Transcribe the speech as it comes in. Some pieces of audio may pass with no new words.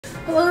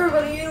Hello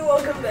everybody and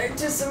welcome back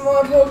to some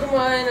more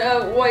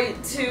Pokemon White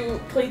 2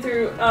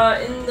 playthrough.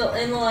 In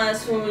the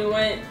last one we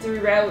went through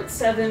Route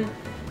 7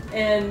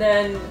 and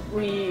then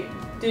we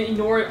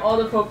ignored all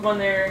the Pokemon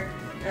there,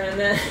 and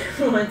then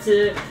we went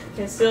to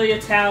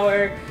Castelia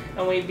Tower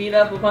and we beat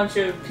up a bunch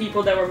of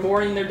people that were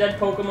mourning their dead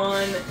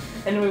Pokemon,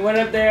 and we went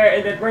up there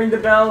and then rang the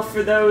bell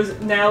for those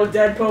now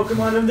dead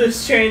Pokemon of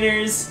those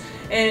trainers,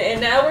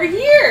 and now we're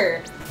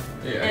here!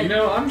 Yeah, and you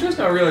know, I'm just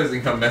not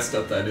realizing how messed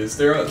up that is.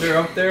 They're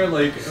up there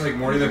like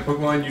mourning their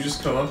Pokemon. You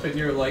just come up and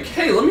you're like,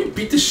 hey, let me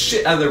beat the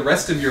shit out of the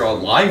rest of your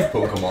alive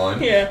Pokemon.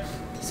 Yeah.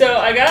 So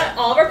I got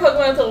all of our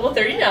Pokemon to level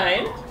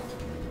 39.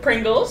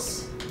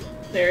 Pringles.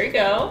 There you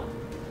go.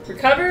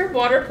 Recover,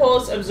 Water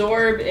Pulse,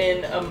 Absorb,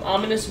 and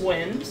Ominous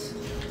Wind.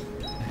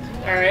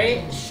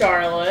 Alright,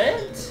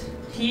 Charlotte.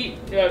 Heat,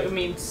 I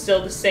mean,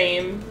 still the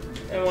same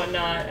and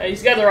whatnot.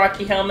 He's got the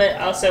Rocky Helmet.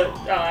 Also,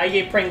 I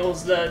gave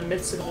Pringles the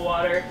Mystical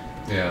Water.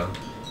 Yeah.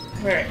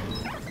 Alright.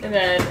 And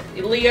then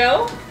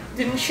Leo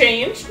didn't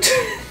change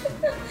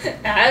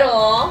at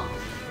all.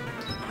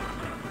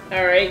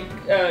 Alright,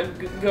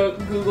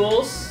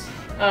 Googles.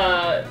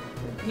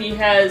 He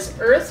has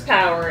Earth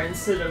Power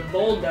instead of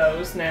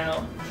Bulldoze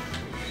now.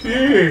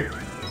 She.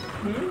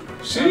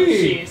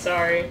 She,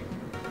 sorry.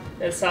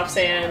 Stop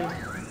saying.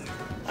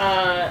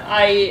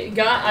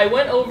 I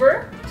went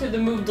over to the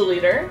move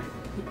deleter.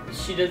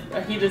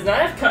 He does not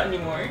have cut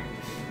anymore.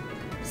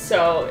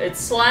 So it's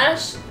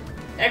slash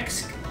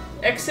X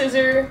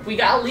Scissor. We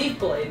got Leaf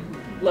Blade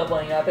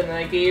leveling up, and then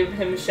I gave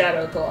him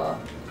Shadow Claw.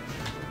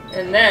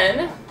 And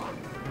then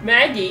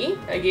Maggie,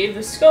 I gave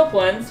the Scope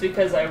Lens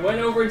because I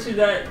went over to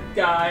that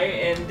guy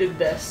and did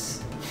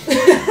this.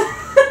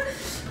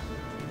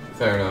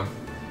 Fair enough.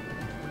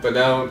 But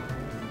now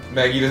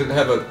Maggie doesn't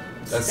have a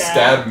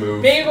stab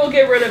move. Maybe we'll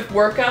get rid of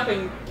Workup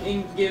and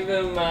give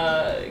him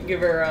give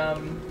her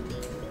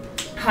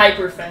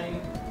Hyper Fang.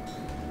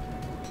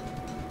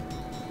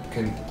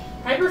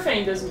 Hyper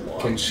Fang doesn't work.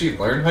 Can she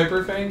learn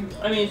Hyper Fang?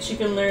 I mean, she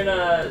can learn,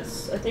 I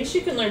think she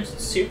can learn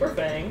Super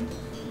Fang.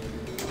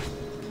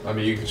 I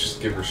mean, you could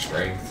just give her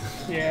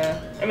Strength. Yeah.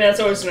 I mean, that's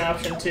always an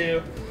option,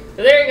 too.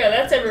 So there you go,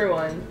 that's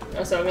everyone.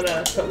 So I'm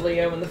gonna put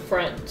Leo in the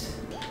front.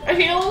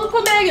 Actually, I'll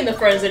put Mag in the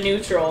front as a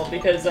neutral,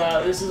 because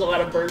this is a lot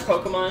of bird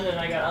Pokemon, and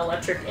I got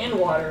Electric and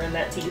Water in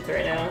that teeth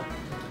right now.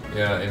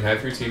 Yeah, and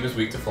half your team is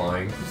weak to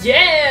flying.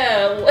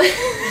 Yeah!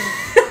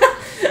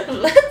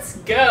 Let's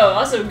go!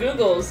 Also,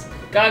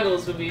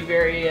 Goggles would be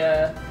very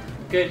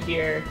good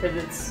here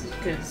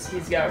because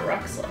he's got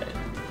Rock Slide.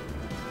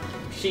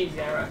 She's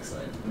got Rock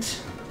Slide.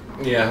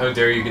 Yeah, how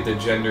dare you get the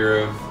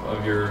gender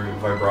of your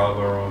Vibrava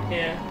wrong.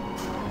 Yeah.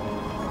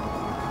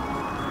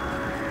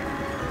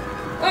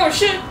 Oh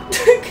shit!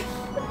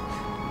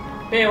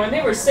 Man, when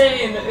they were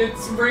saying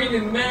it's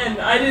raining men,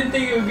 I didn't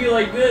think it would be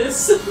like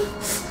this.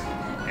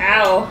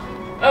 Ow.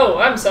 Oh,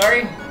 I'm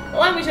sorry.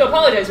 Allow me to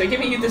apologize by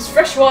giving you this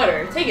fresh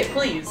water. Take it,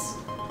 please.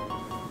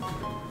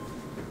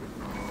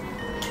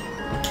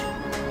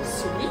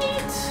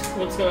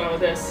 What's going on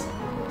with this?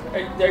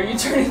 Are you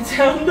turning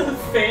down the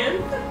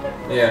fan?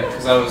 Yeah,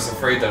 because I was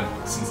afraid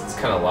that since it's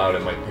kind of loud,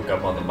 it might pick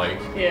up on the mic.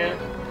 Yeah.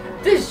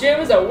 This gym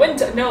is a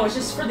winter. No, it's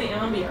just for the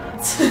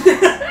ambiance.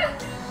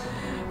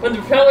 When the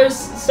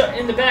propellers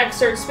in the back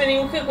start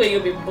spinning quickly,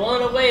 you'll be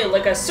blown away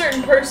like a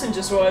certain person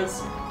just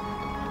was.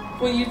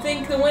 When you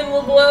think the wind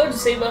will blow,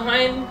 just stay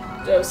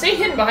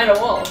hidden behind a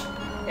wall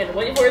and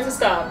wait for it to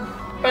stop.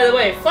 By the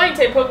way,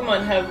 Flying-type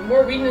Pokemon have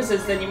more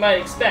weaknesses than you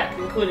might expect,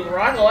 including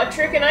Rock,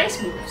 Electric, and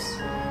Ice moves.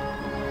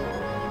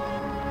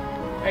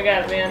 I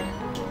got it, man.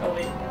 Oh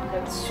wait,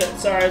 that's shit.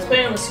 Sorry, I was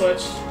playing on the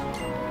Switch.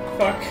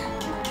 Fuck.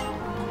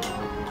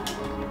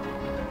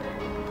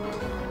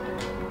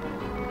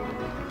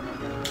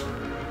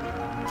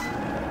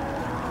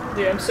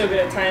 Dude, I'm so good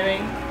at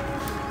timing.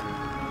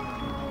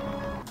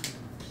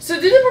 So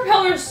did the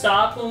propeller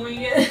stop when we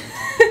get...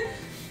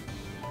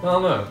 I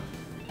don't know.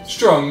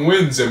 Strong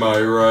winds, am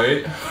I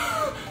right?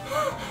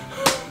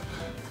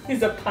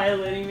 He's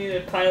piloting me,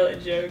 the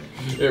pilot joke.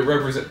 It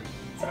represents.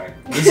 Sorry.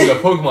 This is a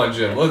Pokemon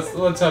gym.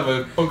 Let's have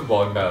a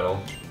Pokeball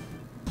battle.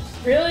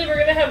 Really? We're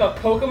gonna have a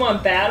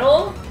Pokemon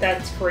battle?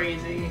 That's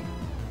crazy.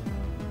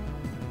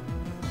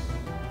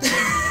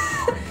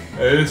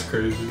 It is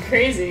crazy.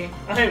 Crazy.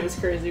 I was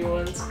crazy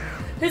once.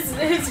 His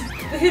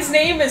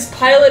name is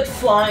Pilot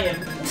Flying.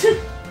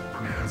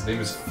 His name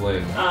is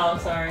Flynn. Oh,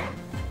 sorry.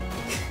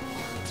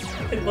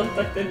 It looked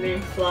like the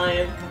name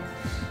Flying.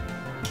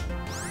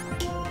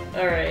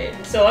 Alright,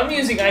 so I'm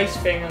using Ice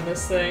Fang on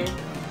this thing.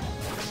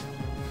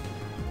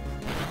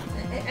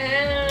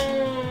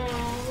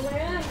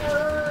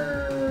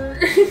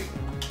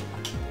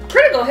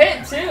 Critical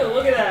hit, too!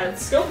 Look at that.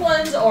 Scope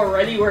Lens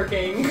already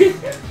working.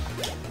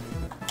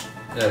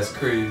 That's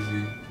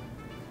crazy.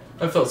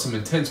 I felt some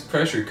intense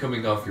pressure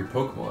coming off your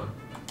Pokemon.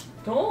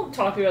 Don't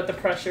talk about the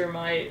pressure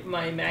my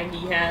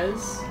Maggie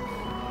has.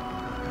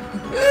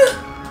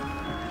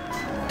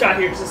 Got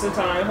here just in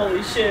time,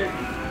 holy shit.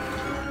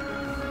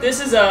 This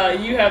is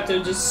you have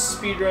to just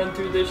speedrun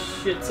through this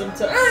shit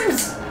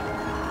sometimes.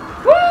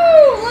 Woo!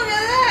 Look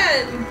at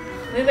that!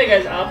 I think that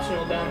guy's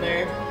optional down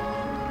there.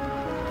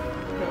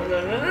 No,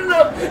 no, no, no, no!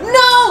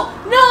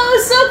 No! No!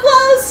 So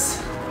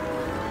close!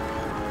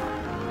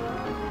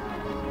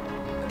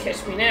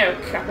 Catch me now,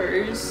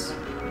 coppers.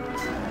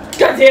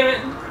 God damn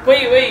it!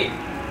 Wait, wait.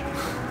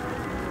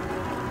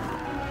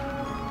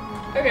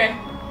 Okay.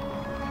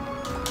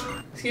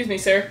 Excuse me,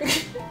 sir.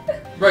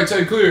 Right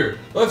side clear.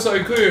 Left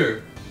side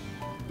clear.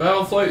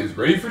 Battle flight is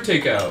ready for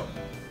takeout.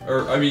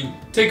 Or, I mean,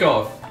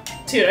 takeoff.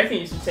 Dude, I can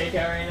use some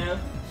takeout right now.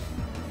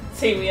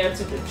 Take me out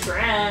to the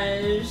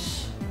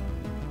trash.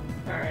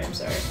 Alright, I'm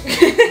sorry.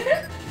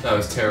 That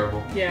was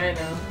terrible. Yeah, I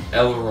know.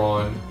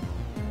 Aileron.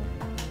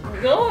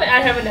 No, I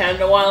haven't had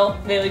in a while,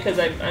 mainly because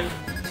I'm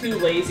too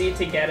lazy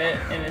to get it,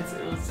 and it's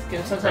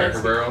sometimes.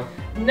 Cracker Barrel?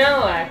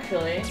 No,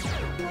 actually,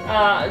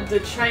 the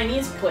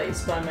Chinese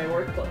place by my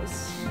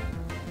workplace.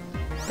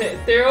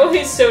 They're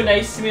always so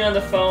nice to me on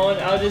the phone.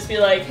 I'll just be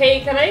like,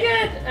 "Hey, can I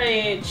get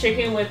a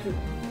chicken with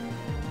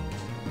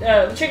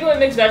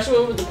mixed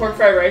vegetable with the pork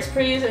fried rice,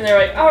 please?" And they're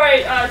like, "All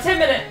right, 10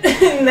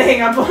 minutes," and they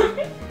hang up on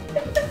me.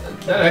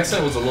 That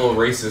accent was a little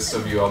racist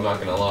of you. I'm not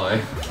gonna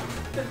lie.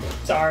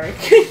 Sorry.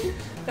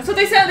 That's what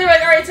they said. They're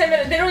like, all right, 10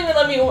 minutes. They don't even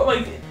let me,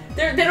 like,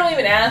 they don't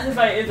even ask if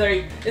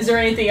is there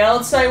anything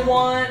else I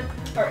want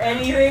or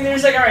anything. They're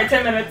just like, all right,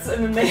 10 minutes,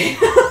 and then they.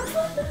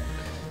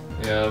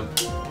 Yeah,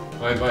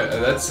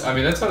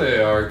 that's how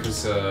they are,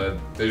 because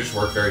they just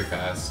work very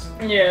fast.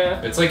 Yeah.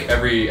 It's like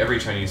every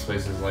Chinese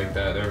place is like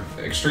that.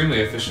 They're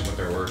extremely efficient with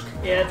their work.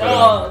 Yeah.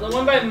 But, the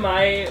one by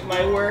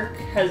my work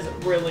has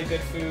really good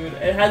food.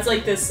 It has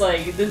like this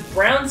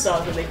brown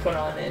sauce that they put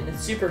on it, and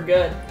it's super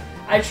good.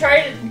 I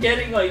tried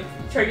getting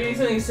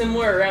something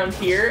similar around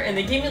here, and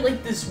they gave me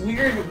like this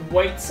weird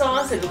white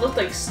sauce, and it looked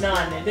like snot,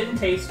 and it didn't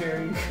taste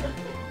very good.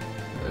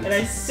 And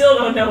I still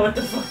don't know what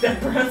the fuck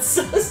that brown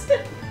sauce is.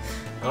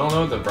 I don't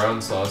know what the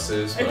brown sauce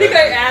is. I think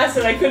I asked,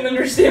 and I couldn't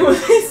understand what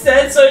they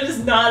said, so I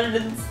just nodded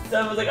and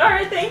I was like, "All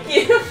right, thank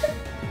you."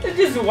 I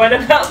just went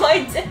about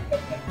my day.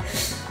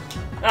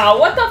 Oh,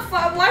 what the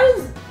fuck?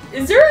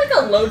 Is there like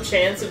a low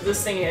chance of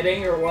this thing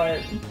hitting or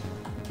what?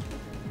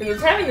 Because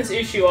it's having this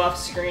issue off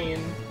screen.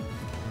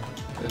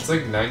 It's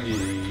like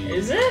 90...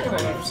 Is it?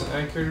 90%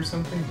 accurate or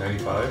something?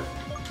 95?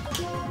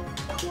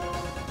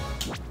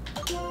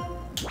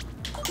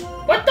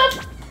 What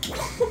the?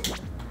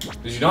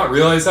 Did you not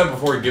realize that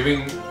before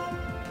giving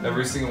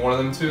every single one of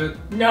them to it?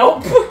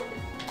 Nope.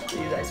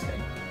 Use ice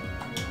cream.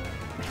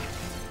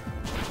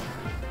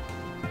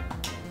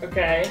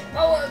 Okay.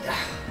 Oh,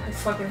 I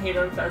fucking hate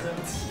on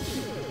pheasants.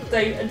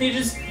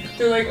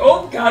 They're like,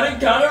 oh,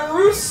 gotta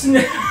roost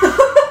now.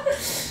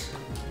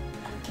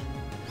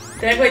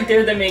 They act like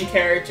they're the main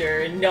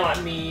character and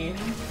not me.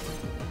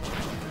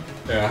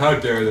 Yeah, how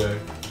dare they?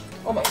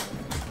 Oh my.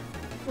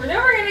 We're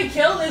never gonna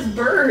kill this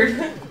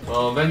bird.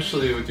 Well,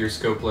 eventually with your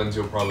scope lens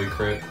you'll probably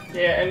crit.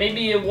 Yeah, and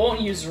maybe it won't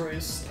use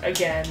roost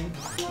again.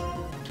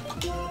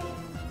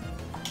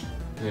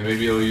 Yeah,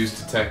 maybe it'll use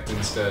detect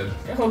instead.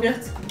 Oh,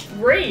 that's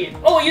great.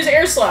 Oh, we'll use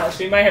air slash.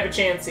 We might have a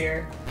chance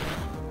here.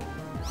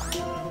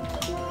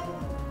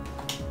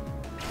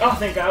 Oh,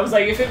 thank God. I was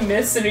like, if it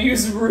missed and it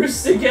used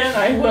roost again,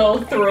 I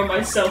will throw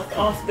myself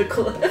off the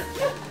cliff.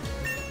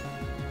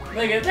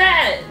 Look at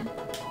that!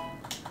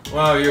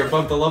 Wow, you're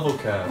above the level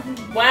cap.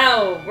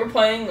 Wow, we're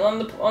playing on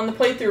the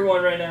playthrough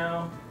one right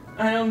now.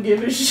 I don't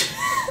give a shit.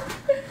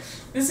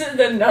 This is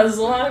the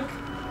Nuzlocke.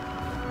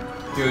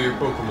 Heal your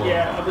Pokemon.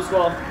 Yeah,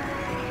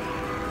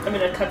 I'm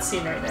in a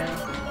cutscene right now.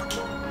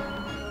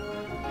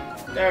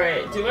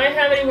 Alright, do I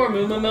have any more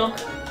Moo milk?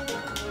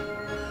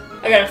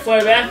 I gotta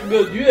fly back and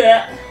go do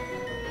that.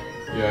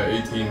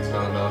 Yeah, 18's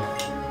not enough.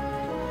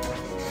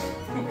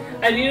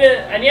 I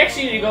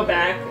actually need to go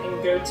back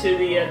and go to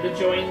the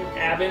Join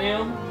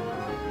Avenue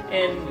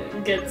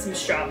and get some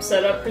shops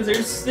set up,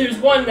 because there's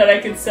one that I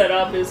can set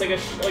up. It's like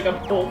a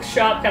bulk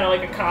shop, kind of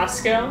like a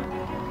Costco.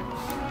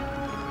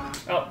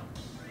 Oh,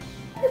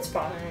 it's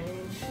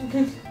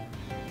fine.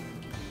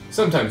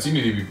 Sometimes you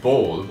need to be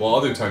bold, while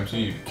other times you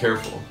need to be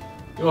careful.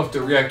 You'll have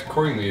to react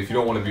accordingly if you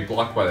don't want to be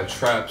blocked by the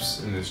traps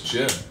in this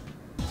gym.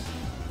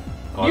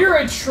 You're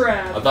a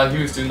trap. I thought he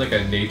was doing like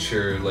a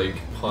nature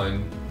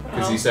pun,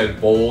 because he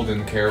said bold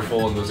and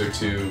careful, and those are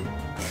two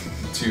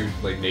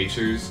like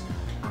natures.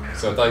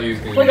 So I thought he was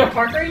gonna a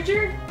park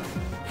ranger?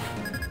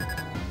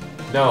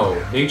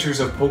 No, natures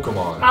of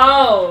Pokemon.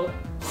 Oh,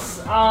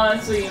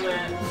 that's what you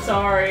meant.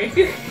 Sorry.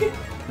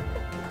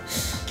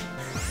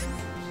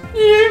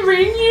 Yeah,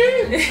 ring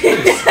you.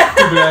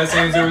 Stupid ass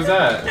answer was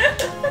that?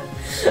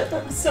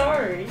 I'm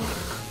sorry.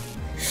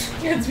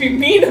 You have to be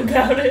mean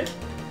about it.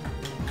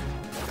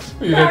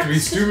 You didn't have to be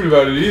stupid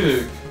about it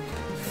either.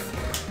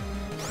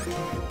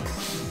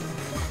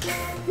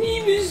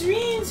 He was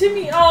mean to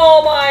me.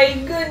 Oh my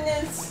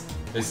goodness.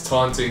 It's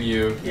taunting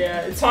you.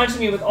 Yeah, it's taunting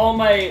me with all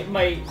my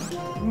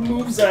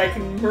moves that I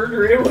can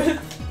murder it with.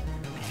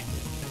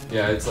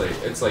 Yeah, it's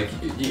like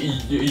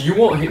you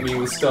won't hit me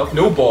with stuff.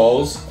 No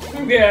balls.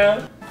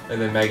 Yeah.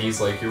 And then Maggie's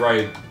like, you're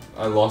right.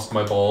 I lost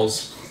my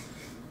balls.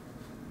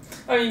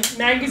 I mean,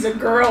 Maggie's a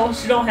girl.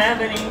 She don't have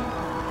any.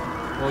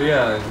 Well,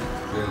 yeah.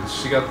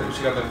 She got them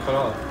cut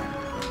off.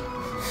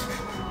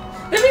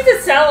 That makes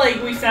it sound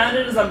like we found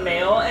it as a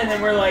male, and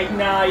then we're like,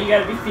 nah, you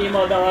gotta be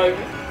female, dog.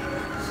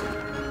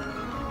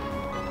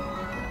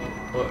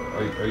 What,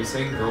 are you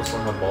saying girls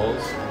don't have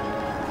balls?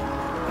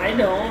 I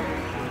don't.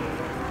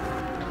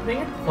 I think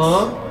it's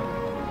Huh?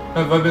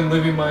 Have I been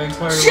living my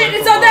entire life? Shit,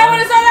 it's on that one,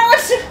 it's on that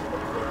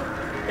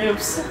one!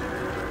 Oops.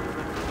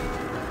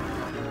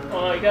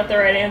 Well, you got the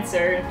right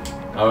answer.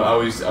 I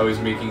was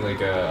making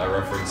like a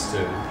reference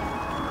to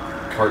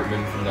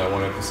Cartman from that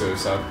one episode of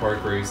South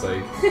Park where he's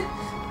like,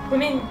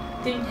 women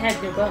didn't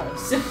have no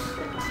balls.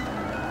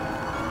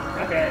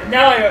 Okay,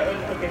 now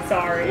okay,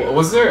 sorry.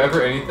 Was there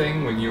ever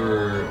anything when you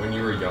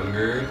were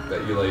younger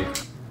that you like?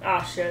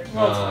 Ah, shit.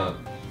 Well,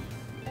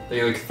 that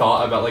you like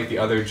thought about like the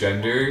other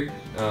gender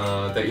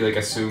that you like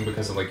assumed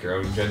because of like your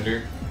own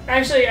gender?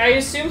 actually, I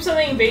assume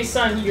something based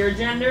on your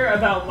gender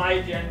about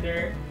my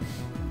gender.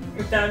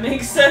 If that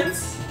makes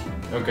sense.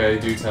 Okay,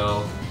 do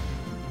tell.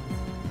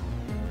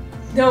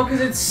 No,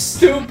 because it's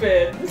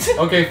stupid.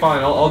 Okay,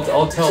 fine. I'll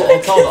tell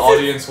the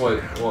audience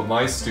what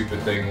my stupid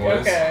thing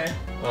was. Okay.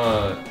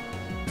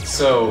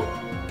 So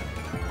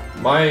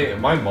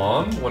my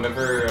mom,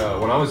 whenever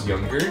when I was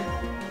younger,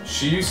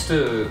 she used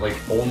to like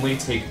only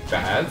take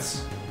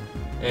baths,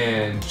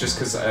 and just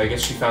because I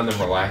guess she found them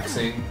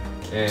relaxing.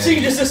 And So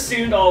you just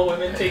assumed all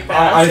women take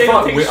baths? I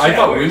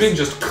thought women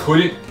just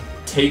couldn't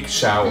take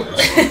showers.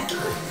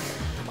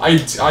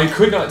 I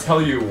could not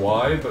tell you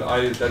why,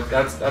 but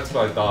that's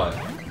what I thought.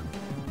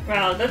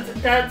 Wow,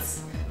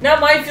 that's now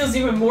mine feels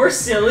even more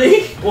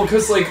silly. Well,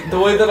 cause like the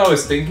way that I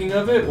was thinking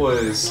of it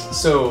was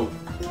so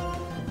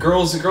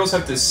girls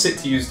have to sit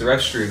to use the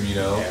restroom, you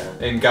know,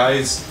 Yeah. and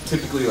guys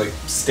typically like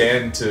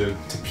stand to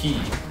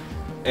pee,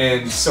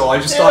 and so I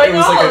just They're thought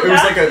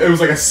like, it was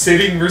like a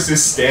sitting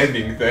versus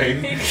standing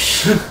thing.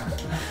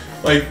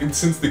 Like,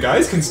 since the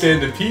guys can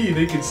stand to pee,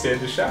 they can stand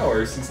to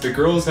shower. Since the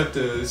girls have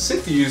to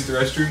sit to use the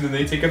restroom, then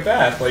they take a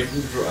bath. Like,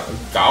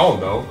 I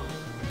don't know.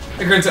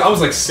 And granted, I was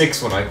like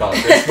 6 when I thought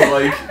this, but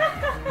like...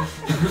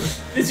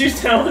 Did you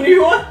tell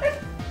anyone?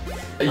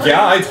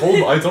 Yeah, I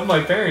told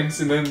my parents,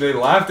 and then they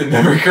laughed and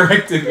never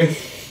corrected me.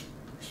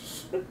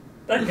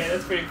 Okay,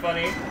 that's pretty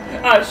funny.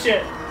 Oh,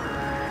 shit.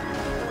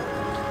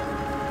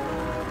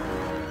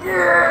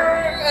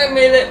 I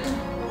made it.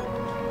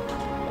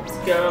 Let's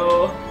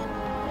go.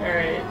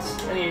 Alright,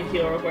 I need to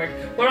heal real quick.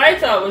 What I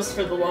thought was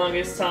for the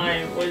longest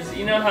time was,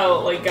 you know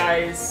how, like,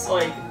 guys,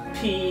 like,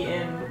 pee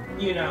in,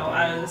 you know,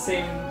 out of the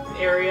same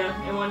area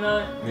and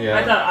whatnot? Yeah.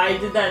 I thought I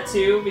did that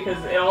too,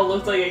 because it all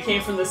looked like it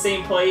came from the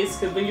same place,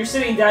 because when you're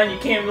sitting down you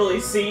can't really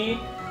see.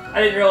 I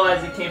didn't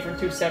realize it came from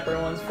 2 separate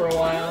ones for a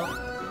while.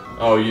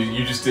 Oh,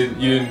 you just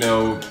didn't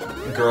know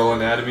girl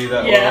anatomy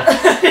that well?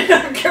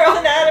 Yeah, girl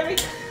anatomy.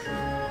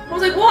 I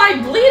was like, well,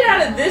 I bleed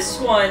out of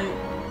this one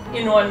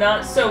and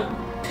whatnot, so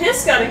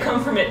piss gotta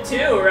come from it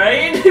too,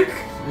 right?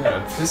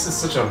 Yeah, piss is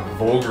such a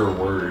vulgar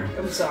word.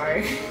 I'm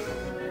sorry.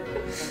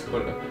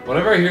 But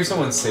whenever I hear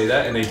someone say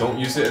that and they don't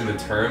use it in the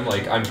term,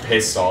 like, I'm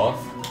pissed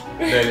off,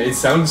 then it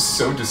sounds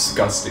so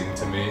disgusting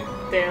to me.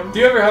 Damn. Do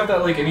you ever have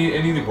that, like, any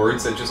of the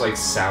words that just, like,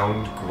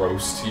 sound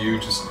gross to you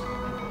just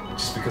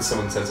because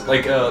someone says it?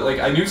 Like,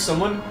 I knew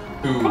someone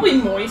who... Probably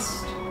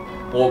moist.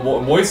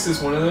 Well, moist is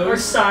one of those. Or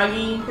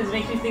soggy, because it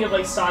makes me think of,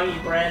 like, soggy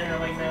bread, and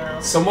I'm like, no.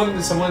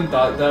 Someone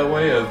thought that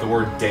way of the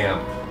word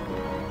damp.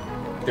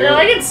 Yeah,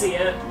 I can see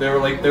it. They were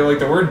like,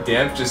 the word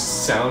damp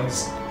just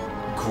sounds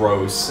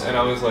gross, and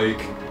I was like,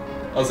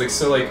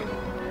 so like,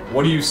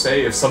 what do you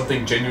say if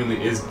something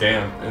genuinely is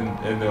damp?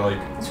 And they're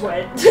like, it's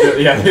wet.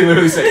 Yeah, they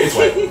literally say it's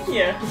wet.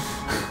 Yeah.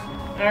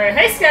 Alright,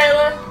 hi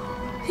Skyla.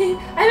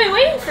 I've been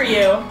waiting for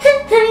you.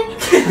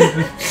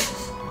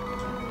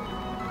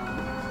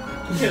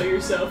 Kill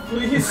yourself,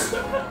 please.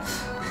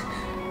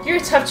 You're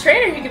a tough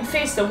trainer who can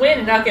face the wind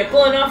and not get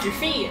blown off your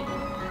feet.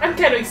 I'm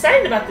kind of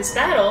excited about this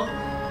battle.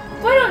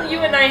 Why don't you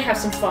and I have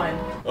some fun?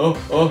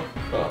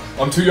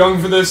 I'm too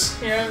young for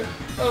this. Yeah.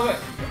 Oh,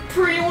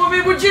 pretty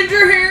woman with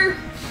ginger hair.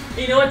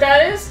 You know what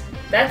that is?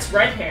 That's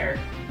red hair.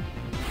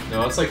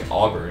 No, it's like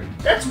auburn.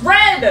 That's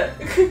red!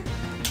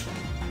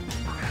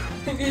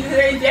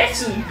 It's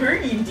actually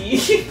burgundy.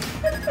 Shit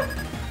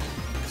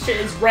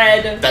is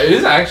red. That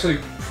is actually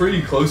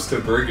pretty close to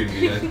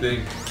burgundy, I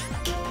think.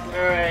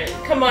 Alright,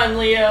 come on,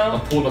 Leo.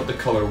 I'm pulling up the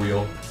color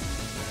wheel.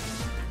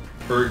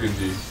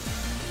 Burgundy.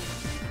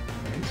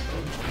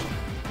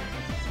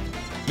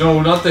 No,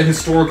 not the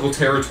historical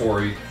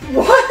territory.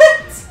 What?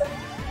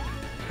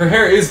 Her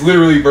hair is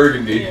literally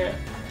burgundy. Yeah.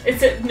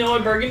 Know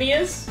what burgundy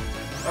is?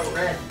 Oh,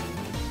 red.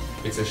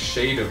 It's a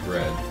shade of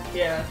red.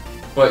 Yeah.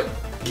 But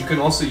you can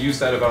also use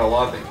that about a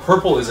lot of things.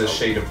 Purple is a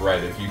shade of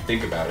red if you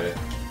think about it.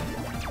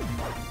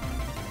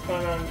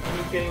 Hold on,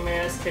 I'm getting my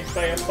ass kicked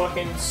by a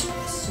fucking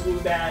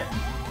swoobat.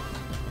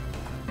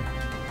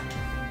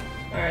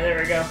 Alright, there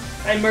we go.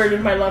 I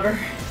murdered my lover.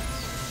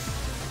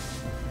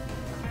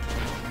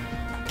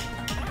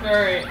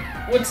 Alright,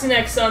 what's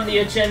next on the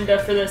agenda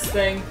for this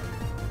thing?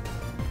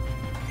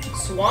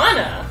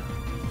 Swanna?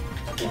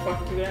 What the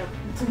fuck do that?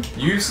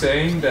 You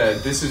saying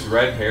that this is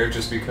red hair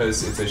just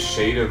because it's a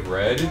shade of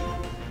red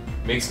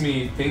makes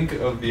me think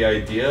of the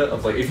idea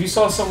of, like, if you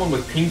saw someone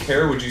with pink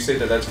hair, would you say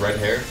that that's red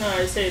hair? No,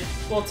 I say,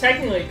 well,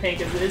 technically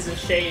pink is a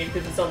shade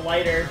because it's a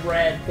lighter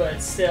red,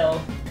 but still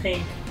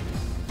pink.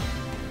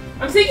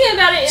 I'm thinking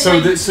about it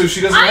in so she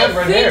doesn't have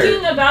red hair. I'm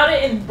thinking about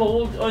it in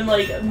bold, on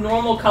like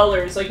normal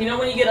colors. Like, you know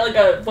when you get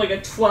like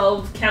a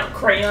 12 count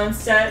crayon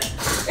set?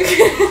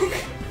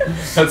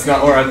 That's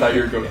not where I thought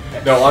you were going.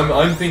 No,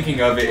 I'm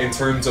thinking of it in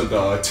terms of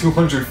the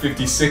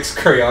 256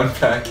 crayon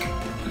pack.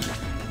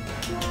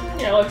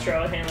 Yeah,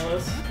 Electro will handle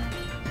this.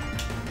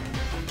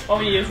 All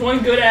we need is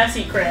one good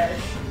assy crash.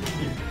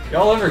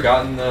 Y'all ever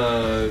gotten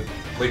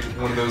like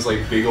one of those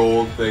like big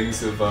old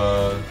things of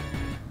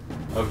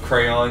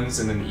crayons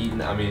and then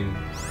eaten? I mean,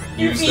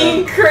 used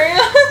them.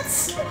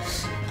 Crayons?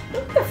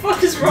 What the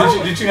fuck is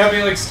wrong? Did you have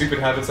any like stupid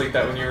habits like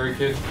that when you were a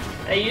kid?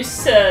 I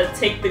used to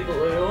take the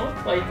glue,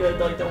 like the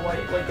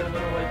white, like the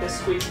little like the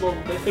squeezable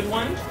liquid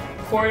one,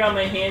 pour it on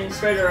my hand and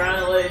spread it around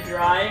and let it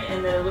dry,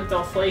 and then it looked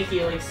all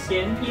flaky, like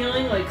skin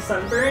peeling, like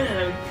sunburn, and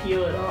I would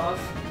peel it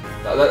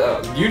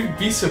off. You'd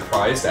be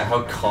surprised at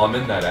how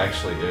common that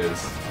actually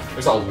is.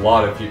 There's a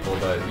lot of people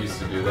that used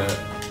to do that.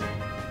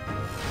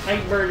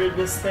 I murdered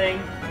this thing.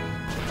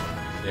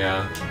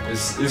 Yeah,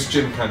 this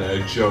gym kind of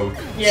a joke.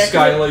 Yeah,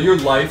 Skyla, your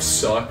life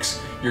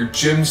sucks. Your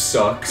gym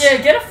sucks. Yeah,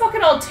 get a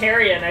fucking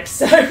Altaria next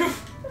time.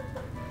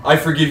 I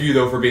forgive you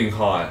though for being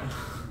hot.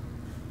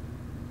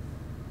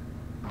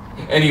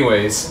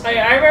 Anyways.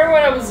 I remember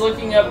when I was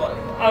looking up.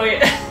 Oh yeah,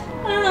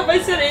 I don't know if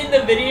I said it in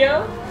the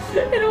video.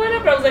 And it went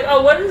up, and I was like,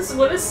 oh, what is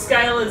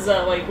Skyla's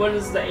like? What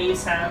does the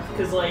ace have?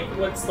 Because like,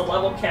 what's the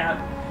level cap?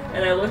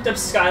 And I looked up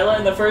Skyla,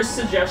 and the first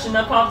suggestion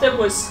that popped up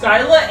was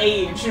Skyla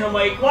age, and I'm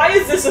like, why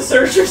is this a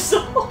search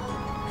result?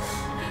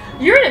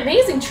 You're an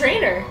amazing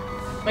trainer.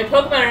 My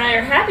Pokemon and I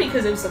are happy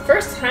because it was the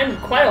first time in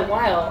quite a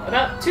while,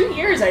 about 2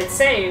 years I'd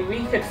say,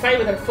 we could fight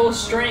with our full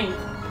strength.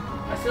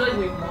 I feel like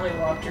we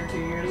mollywopped her 2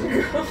 years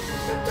ago.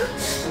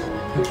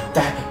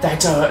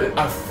 That's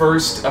a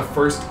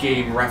first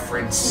game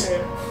reference.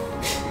 Yeah.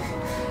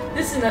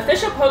 This is an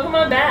official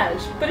Pokemon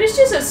badge, but it's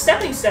just a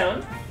stepping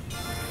stone.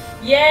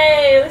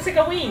 Yay! It looks like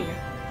a wing.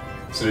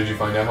 So did you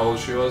find out how old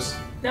she was?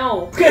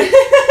 No.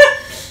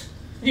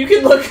 You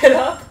can look it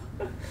up.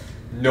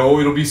 No,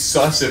 it'll be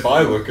sus if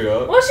I look it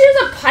up. Well, she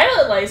has a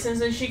pilot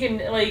license and she can,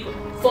 like,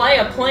 fly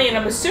a plane.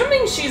 I'm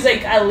assuming she's,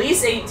 like, at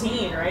least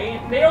 18,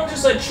 right? They don't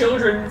just let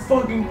children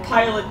fucking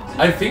pilot.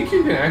 I think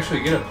you can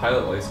actually get a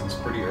pilot license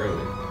pretty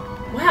early.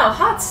 Wow,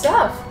 hot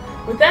stuff.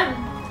 With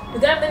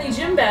that many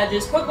gym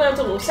badges, Pokemon up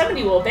to level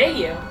 70 will obey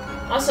you.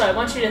 Also, I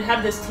want you to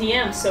have this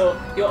TM so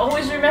you'll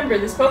always remember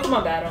this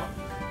Pokemon battle.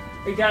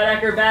 We got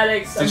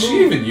acrobatics. Did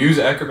she even use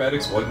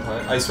acrobatics one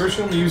time? I swear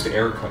she only used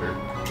air cutter.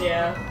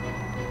 Yeah.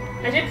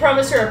 I did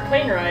promise her a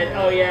plane ride.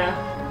 Oh yeah.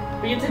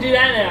 We get to do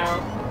that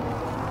now.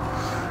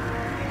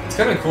 It's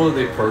kind of cool that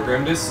they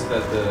programmed this so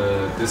that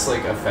this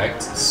like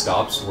effect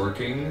stops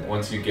working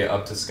once you get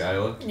up to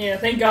Skyla. Yeah,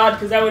 thank God,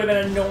 because that would have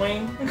been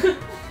annoying.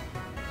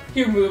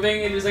 You're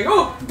moving and just like,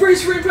 oh,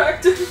 brace for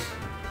impact.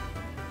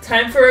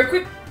 Time for a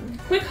quick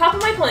hop on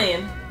my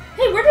plane.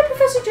 Hey, where did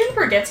Professor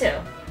Juniper get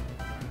to?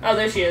 Oh,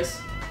 there she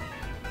is.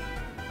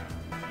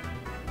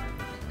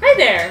 Hi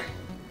there.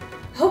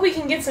 Hope we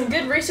can get some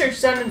good research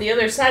done on the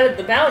other side of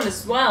the bound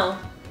as well.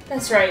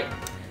 That's right.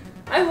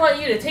 I want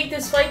you to take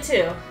this flight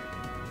too.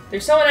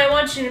 There's someone I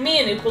want you to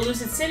meet in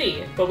Upalucid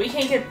City, but we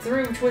can't get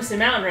through Twisted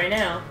Mountain right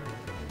now.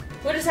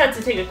 We'll just have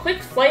to take a quick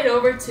flight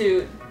over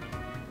to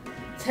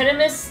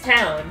Tenemis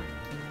Town.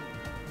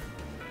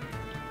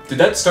 Did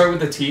that start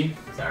with a T?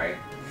 Sorry.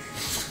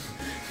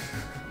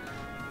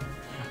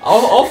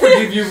 I'll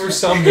forgive you for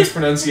some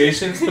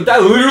mispronunciations, but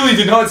that literally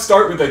did not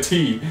start with a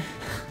T.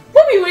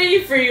 We'll be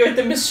waiting for you at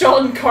the Miss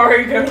Sheldon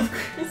cargo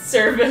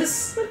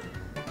service.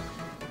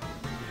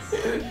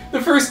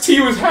 The first T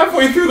was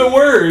halfway through the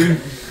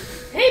word.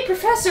 Hey,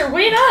 Professor,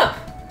 wait up!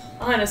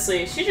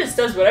 Honestly, she just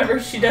does whatever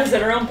she does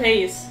at her own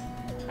pace.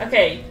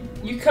 Okay,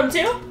 you come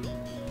too?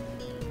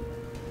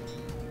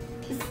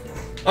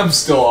 I'm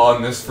still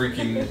on this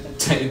freaking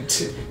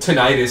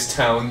tinnitus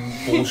town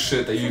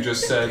bullshit that you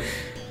just said.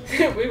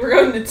 We were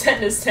going to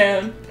Tetanus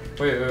Town.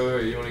 Wait,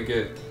 you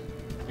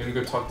wanna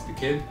go talk to the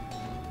kid?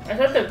 I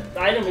thought the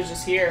item was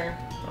just here.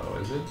 Oh,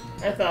 is it?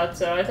 I thought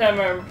so. I thought I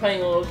remember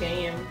playing a little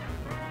game.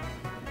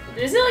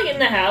 Is it like in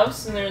the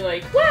house? And they're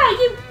like,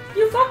 wow,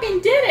 you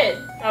fucking did it!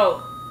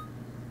 Oh.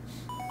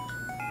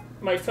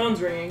 My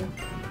phone's ringing.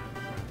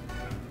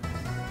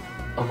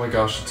 Oh my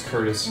gosh, it's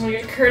Curtis. Oh my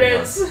god,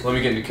 Curtis! Let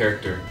me get into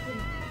character.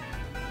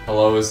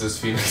 Hello, is this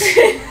Phoenix?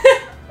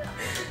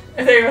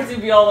 I thought you were about to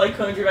be all like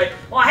country, like,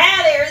 well,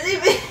 hi there, is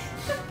it?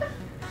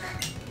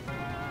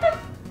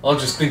 I'll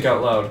just think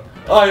out loud.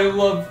 I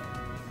love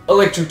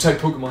electric-type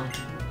Pokemon.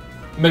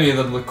 Many of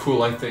them look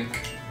cool, I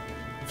think.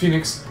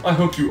 Phoenix, I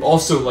hope you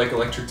also like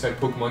electric-type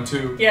Pokemon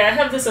too. Yeah, I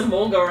have this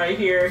Emolga right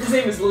here. His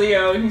name is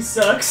Leo, and he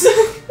sucks.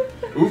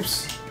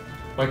 Oops.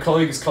 My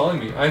colleague is calling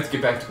me. I have to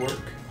get back to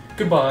work.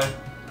 Goodbye.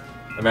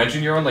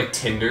 Imagine you're on like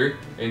Tinder,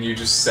 and you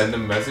just send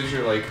them a message,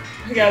 you're like...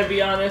 I gotta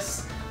be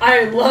honest.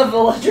 I love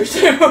electric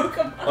type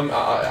Pokemon.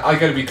 I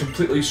gotta be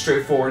completely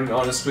straightforward and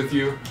honest with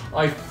you.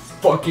 I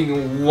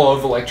fucking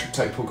love electric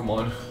type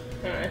Pokemon.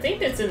 I think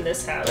that's in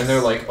this house. And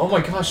they're like, oh my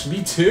gosh,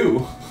 me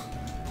too.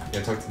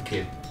 Yeah, talk to the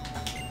kid.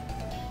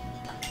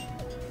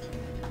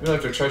 We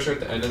left our treasure at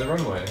the end of the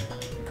runway.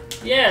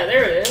 Yeah,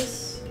 there it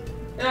is.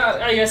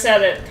 I guess I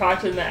had to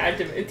talk to them to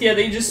activate. Yeah,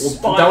 they just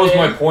spawned that was in.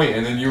 my point,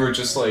 and then you were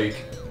just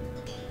like,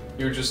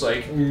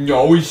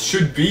 no, it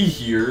should be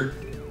here.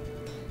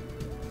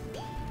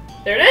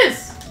 There it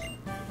is.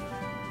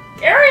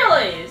 Aerial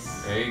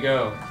Ace. There you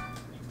go.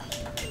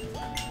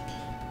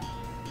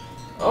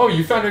 Oh,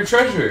 you found her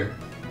treasure.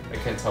 I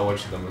can't tell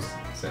which of them was.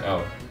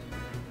 Oh.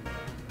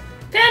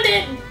 Found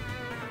it.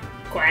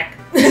 Quack.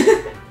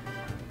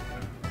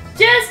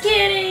 Just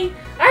kidding.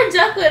 Our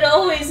Ducklet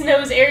always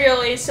knows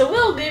Aerial Ace, so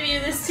we'll give you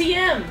this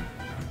TM.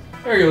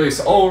 Aerial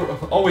Ace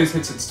always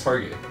hits its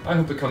target. I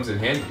hope it comes in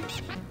handy.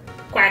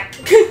 Quack.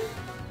 See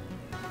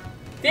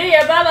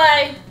ya,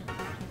 bye-bye.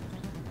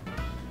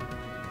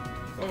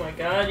 Oh my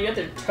god, you got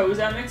their toes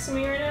out next to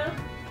me right now?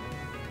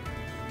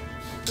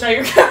 No,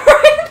 you're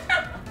covering.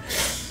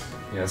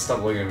 Yeah,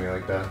 stop looking at me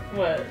like that.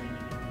 What?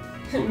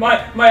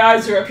 my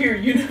eyes are up here,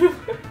 you know?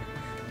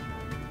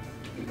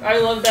 I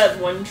love that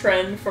one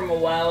trend from a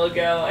while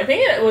ago. I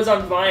think it was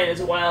on Vine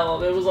as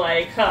well. It was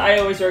like, huh, I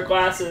always wear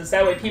glasses,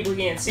 that way people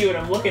can't see what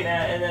I'm looking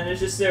at, and then it's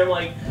just their,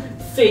 like,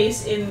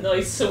 face in,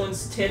 like,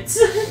 someone's tits.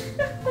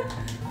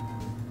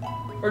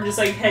 Or just,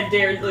 like, head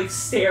there, like,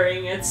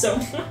 staring at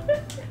someone.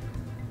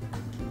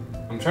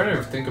 I'm trying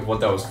to think of what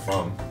that was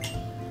from.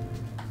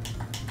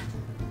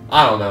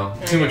 I don't know.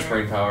 Too much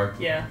brain power.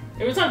 Yeah.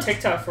 It was on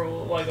TikTok for,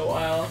 like, a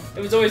while.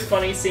 It was always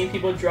funny seeing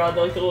people draw,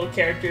 the little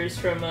characters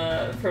from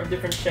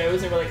different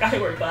shows, and we're like, I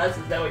wear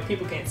glasses, that way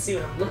people can't see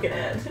what I'm looking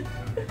at.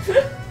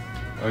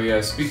 Oh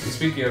yeah,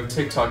 speaking of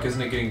TikTok,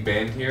 isn't it getting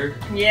banned here?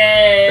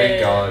 Yay!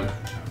 Thank God.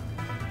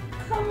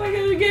 How am I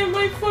gonna get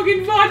my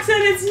fucking Fox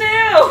edits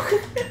now?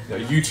 No,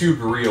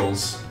 YouTube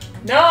Reels.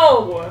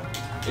 No!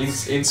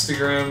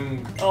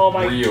 Instagram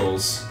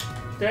Reels.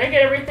 Did I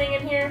get everything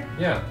in here?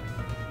 Yeah.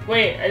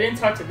 Wait, I didn't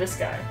talk to this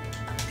guy.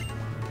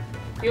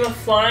 You have a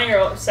flying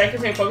or psychic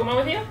type Pokemon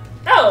with you?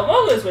 Oh,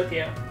 Mogo's with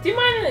you. Do you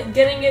mind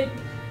getting it?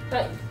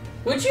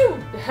 Would you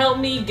help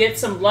me get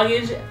some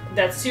luggage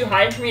that's too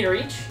high for me to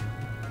reach?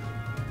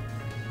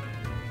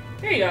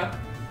 Here you go.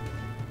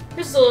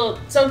 Here's a little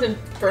something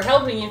for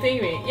helping you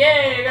think of me.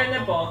 Yay, I got a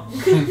netball.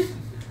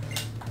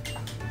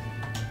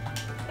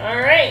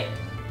 Alright.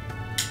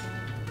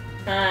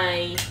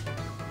 Hi.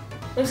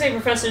 Looks like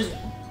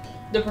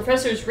the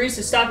professor's reached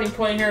a stopping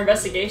point in her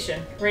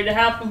investigation. Ready to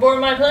hop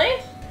aboard my plane?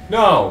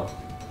 No.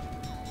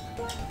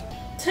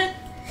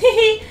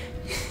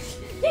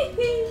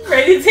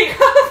 Ready to take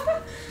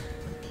off?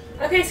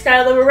 Okay,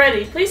 Skylar, we're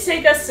ready. Please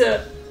take us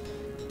to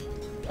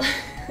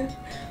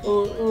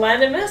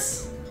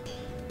Lanimus?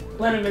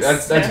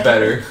 Lanimus. That's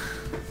better.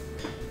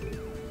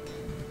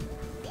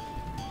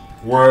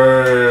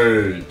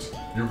 Wait,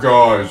 you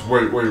guys,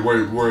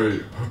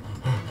 wait.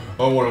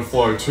 I want to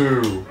fly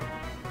too.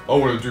 I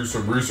want to do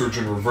some research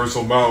in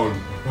Reversal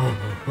Mountain.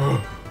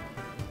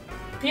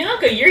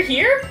 Bianca, you're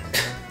here?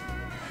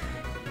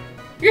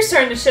 You're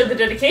starting to show the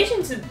dedication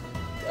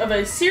of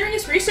a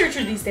serious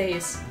researcher these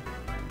days.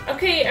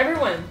 Okay,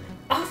 everyone,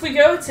 off we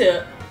go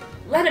to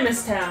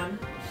Lanimus Town.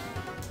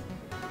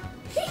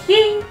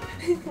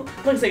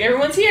 Looks like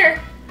everyone's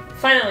here.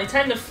 Finally,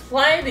 time to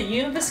fly the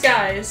Univers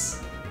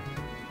skies.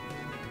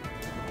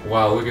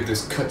 Wow, look at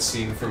this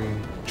cutscene from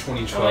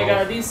 2012. Oh my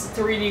god, these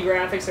 3D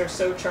graphics are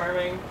so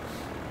charming.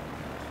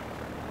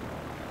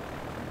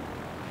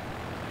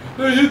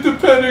 They hit the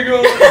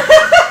Pentagon!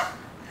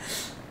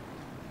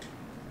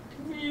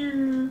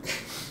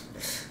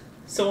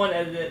 Someone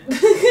edit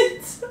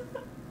it.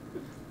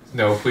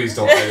 No, please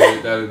don't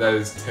edit it. That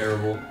is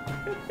terrible.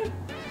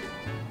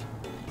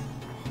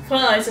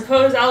 Well, I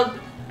suppose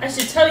I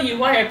should tell you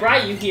why I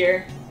brought you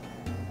here.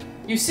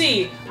 You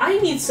see, I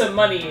need some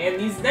money, and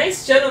these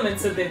nice gentlemen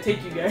said they'd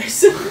take you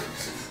guys.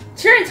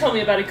 Sharon told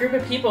me about a group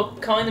of people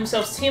calling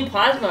themselves Team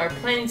Plasma are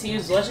planning to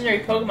use legendary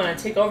Pokemon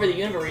to take over the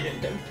universe.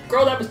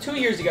 Girl, that was 2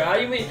 years ago. How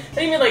do you mean?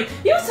 Like,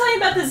 he was telling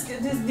me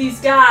about these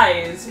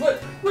guys.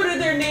 What are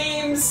their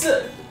names?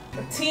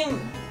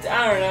 Team,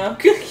 I don't know.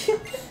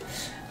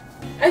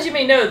 As you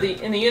may know,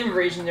 in the Universe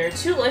region, there are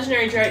two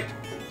legendary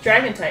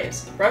dragon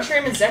types,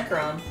 Reshiram and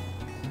Zekrom.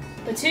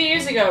 But 2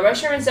 years ago,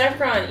 Reshiram and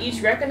Zekrom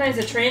each recognized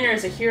a trainer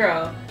as a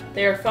hero.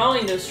 They are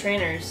following those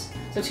trainers.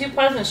 So Team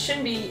Plasma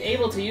shouldn't be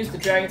able to use the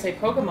Dragon-type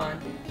Pokemon.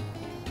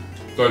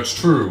 That's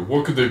true.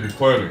 What could they be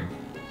planning?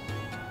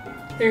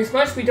 There's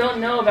much we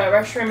don't know about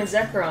Reshiram and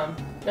Zekrom.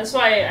 That's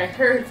why I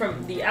heard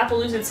from the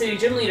Appaloosa City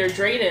Gym Leader,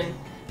 Drayden,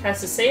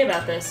 has to say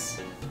about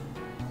this.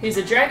 He's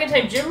a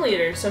Dragon-type Gym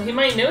Leader, so he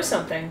might know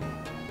something.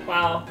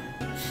 Wow.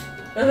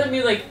 That'd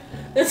be like...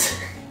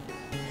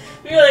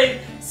 Be like,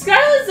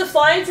 Skylar's the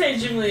Flying-type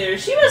Gym Leader.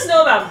 She must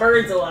know about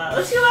birds a lot.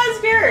 Let's go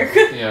ask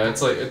her. Yeah,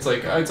 it's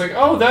like,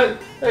 oh, that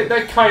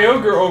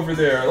Kyogre over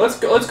there. Let's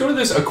go to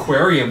this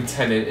aquarium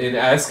tenant and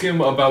ask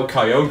him about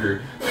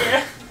Kyogre.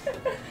 Yeah.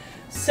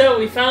 So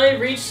we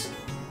finally reached.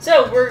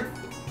 So we're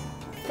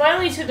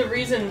finally to the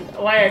reason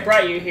why I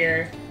brought you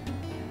here.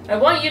 I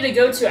want you to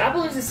go to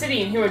Appaloosa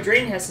City and hear what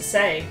Drayden has to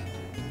say.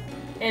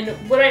 And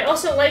what I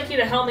also like you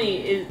to help me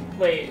is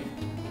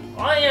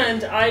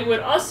and I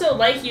would also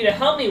like you to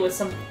help me with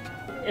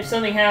if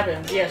something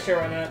happens. Yeah, sure,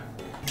 why not?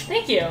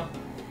 Thank you.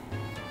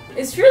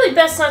 It's really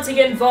best not to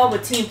get involved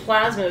with Team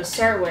Plasma to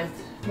start with,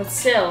 but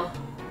still,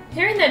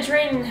 hearing that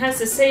Drayden has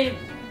to say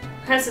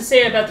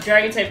about the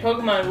Dragon-type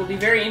Pokemon will be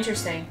very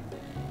interesting.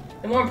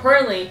 And more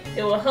importantly,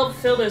 it will help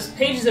fill those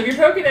pages of your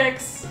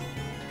Pokedex.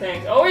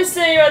 Thanks. Always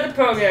saying about the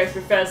Pokedex,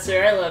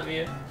 Professor. I love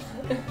you.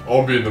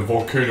 I'll be in the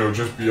volcano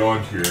just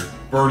beyond here,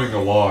 burning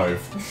alive.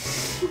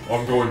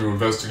 I'm going to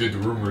investigate the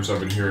rumors I've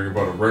been hearing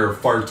about a rare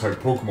fire-type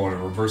Pokemon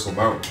in Reversal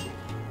Mountain.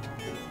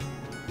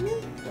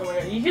 Oh my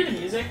god, you hear the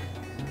music?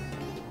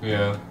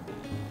 Yeah.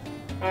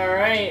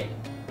 Alright.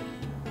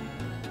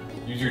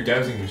 Use your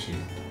dowsing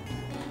machine.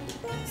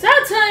 So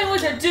I'll tell you what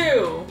to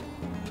do!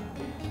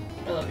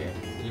 I love you.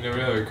 You never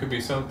know, it could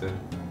be something.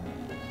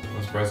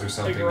 I'm surprised there's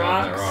something like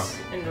on that rock.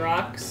 And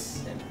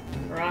rocks,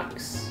 and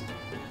rocks,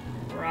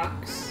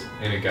 rocks.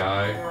 And a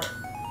guy.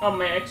 Oh,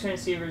 my X-ray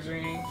receiver's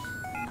ringing.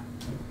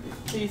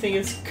 Do you think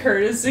it's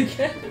Curtis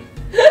again?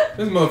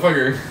 This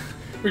motherfucker.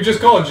 We just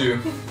called you.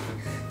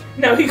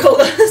 No, he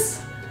called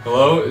us.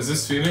 Hello, is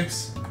this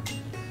Phoenix?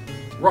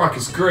 Rock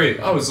is great.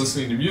 I was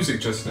listening to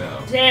music just now.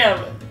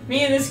 Damn,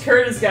 me and this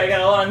Curtis guy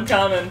got a lot in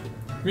common.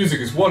 Music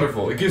is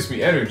wonderful. It gives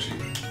me energy.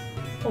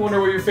 I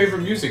wonder what your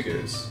favorite music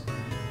is.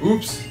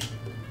 Oops.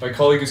 My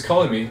colleague is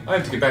calling me. I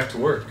have to get back to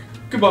work.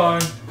 Goodbye.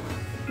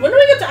 When do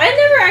we get to? I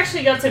never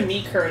actually got to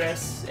meet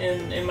Curtis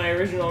in my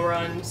original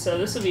run, so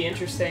this will be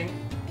interesting.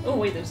 Oh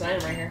wait, there's an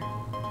item right here.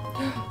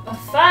 A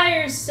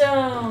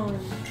Firestone!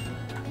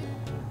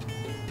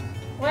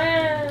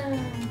 Wow!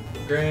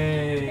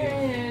 Great.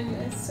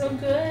 It's so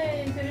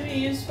good. It's gonna be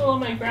useful on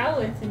my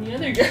Growlithe and the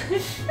other guy.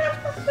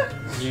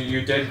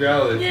 You're dead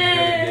Growlithe.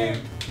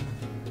 Yay!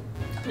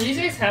 Do these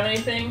guys have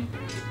anything?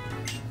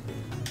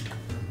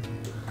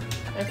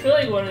 I feel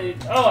like one of these.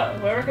 Oh, I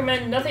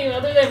recommend nothing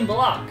other than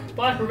Block.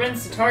 Block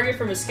prevents the target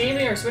from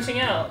escaping or switching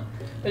out.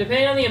 But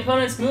depending on the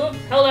opponent's move,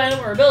 held item,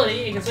 or ability,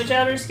 it can switch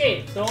out or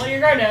escape. So don't let your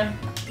guard down.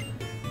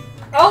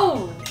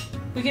 Oh!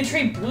 We can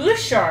trade blue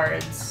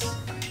shards.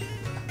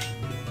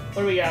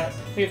 What do we got?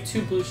 We have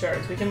 2 blue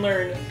shards. We can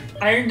learn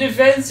Iron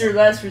Defense or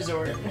Last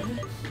Resort.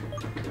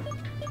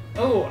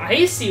 Oh,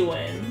 Icy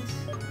Wind.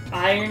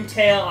 Iron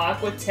Tail,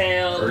 Aqua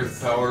Tail. Earth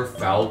Power,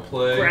 Foul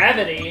Play.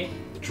 Gravity.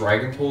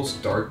 Dragon Pulse,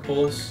 Dark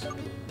Pulse.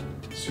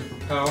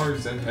 Superpower,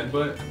 Zen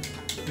Headbutt.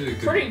 Really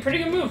good. Pretty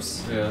good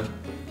moves. Yeah.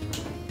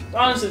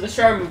 Honestly, the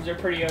shard moves are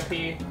pretty OP.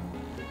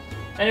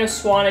 I know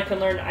Swanna can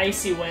learn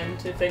Icy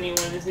Wind if anyone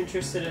is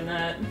interested in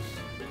that.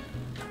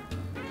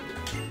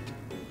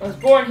 I was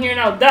born here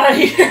and I'll die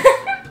here.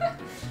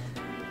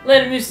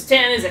 Lenamoose's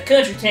town is a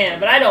country town,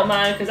 but I don't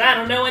mind because I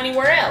don't know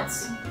anywhere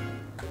else.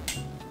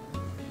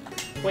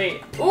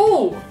 Wait.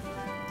 Ooh!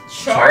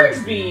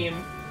 Charge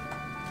Beam!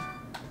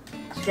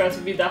 It's about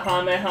to be the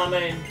Hame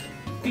and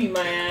beat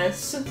my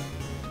ass.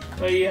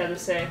 What do you have to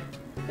say?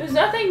 There's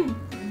nothing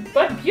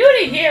but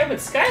beauty here, but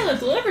Skyla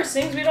delivers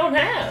things we don't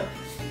have.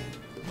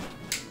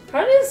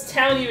 How did this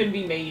town even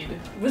be made?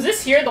 Was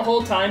this here the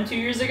whole time 2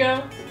 years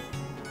ago?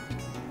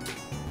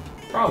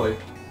 Probably.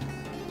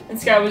 And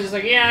Sky was just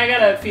like, yeah, I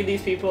gotta feed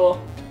these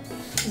people.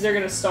 Because they're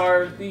gonna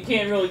starve. You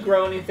can't really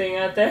grow anything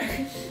out there.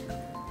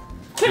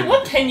 Wait,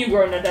 what can you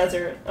grow in the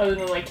desert? Other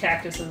than, like,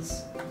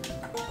 cactuses?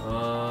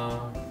 I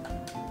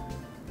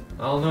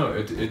don't know.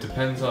 It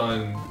depends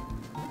on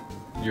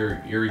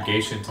your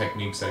irrigation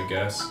techniques, I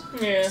guess.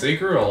 Yeah. They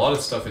grew a lot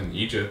of stuff in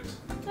Egypt.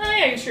 Oh,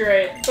 yeah, I guess you're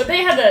right. But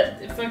they had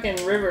that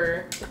fucking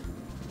river.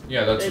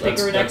 Yeah, that's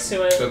grew next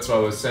to it. That's what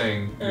I was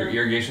saying. Your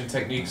irrigation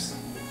techniques,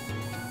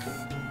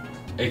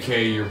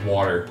 aka your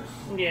water.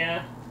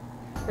 Yeah.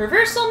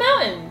 Reversal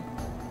Mountain!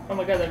 Oh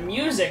my god, the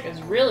music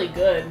is really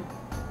good.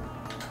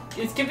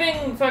 It's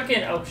giving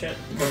fucking... Oh shit.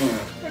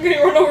 I'm getting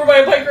run over by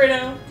a bike right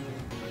now.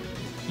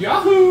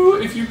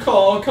 Yahoo! If you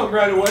call, come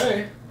right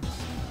away.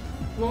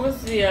 What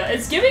was the...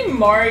 it's giving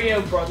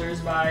Mario Brothers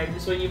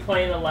vibes when you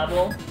play in a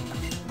level.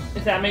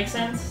 If that makes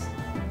sense.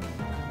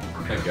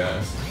 I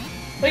guess.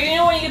 Like, you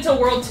know when you get to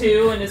World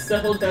 2 and it's the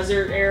whole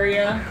desert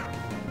area?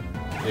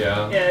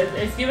 Yeah. Yeah,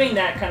 it's giving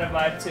that kind of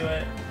vibe to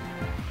it.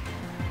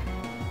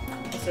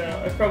 So,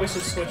 I probably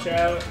should switch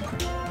out.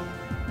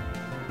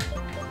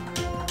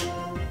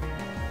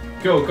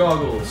 Go,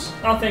 Goggles!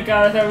 Oh, thank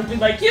god, I thought it would be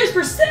like, use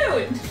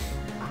Pursuit!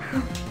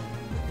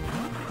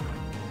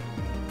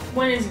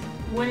 When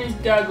is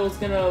Goggles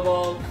gonna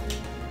evolve?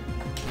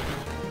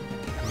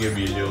 Give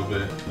me a little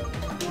bit.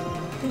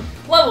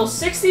 Level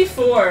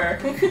 64!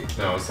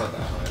 No, it's not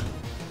that high.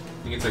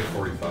 I think it's like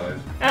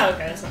 45. Oh,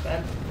 okay, that's not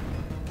bad.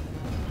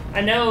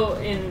 I know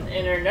in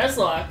our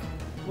Nuzlocke,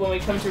 when we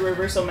come to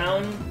Reversal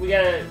Mountain, we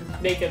gotta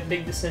make a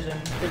big decision,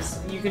 because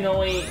you can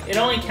it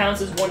only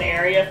counts as one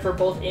area for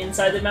both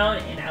inside the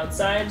mountain and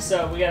outside,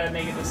 so we gotta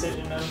make a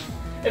decision of...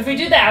 If we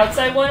do the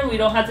outside one, we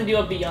don't have to do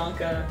a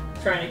Bianca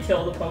trying to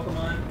kill the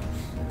Pokemon.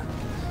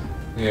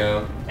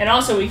 Yeah. And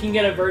also, we can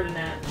get a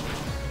Verdinat.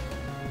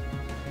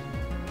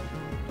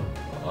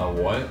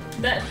 What?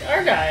 That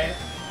our guy.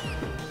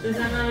 Is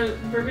that not a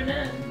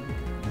Verdinat?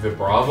 The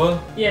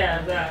Brava?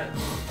 Yeah, that.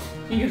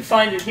 You can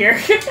find it here.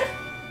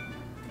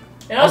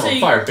 And also, I'm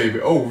on fire, baby.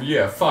 Oh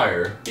yeah,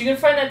 fire. You can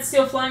find that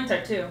steel flying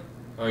type too.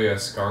 Oh yeah,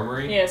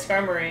 Skarmory? Yeah,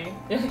 Skarmory.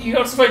 You can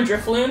also find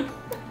Drifloon.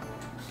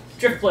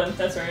 Drifloon,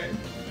 that's right.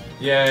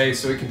 Yay,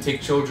 so it can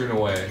take children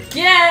away.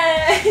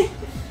 Yay!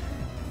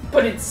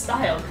 But in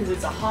style, because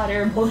it's a hot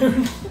air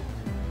balloon.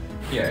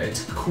 Yeah,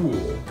 it's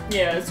cool.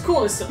 Yeah, it's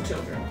cool as still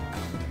children.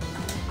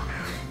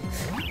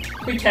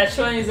 We catch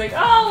one, he's like,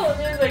 oh,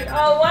 and he's like,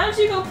 oh, why don't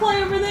you go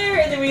play over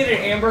there? And then we get an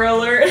Amber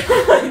Alert,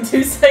 like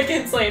 2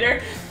 seconds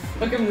later.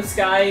 Look in the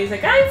sky, he's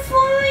like, I'm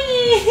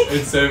flying!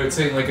 Instead of it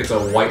saying like it's a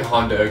white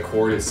Honda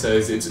Accord, it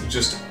says it's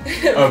just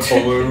a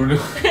balloon.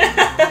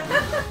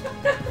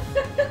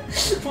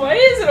 Why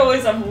is it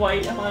always a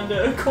white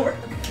Honda Accord?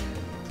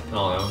 I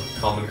don't know,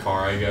 common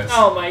car, I guess.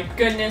 Oh my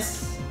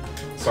goodness.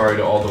 Sorry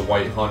to all the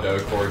white Honda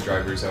Accord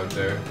drivers out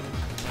there.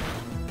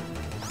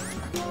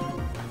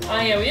 Oh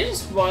yeah, we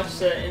just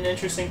watched an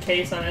interesting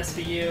case on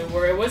SVU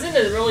where it wasn't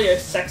really a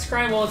sex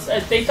crime. Well,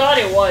 they thought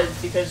it was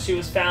because she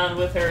was found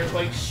with her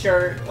like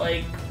shirt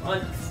like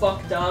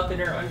fucked up and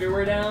her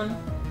underwear down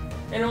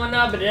and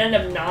whatnot, but it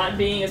ended up not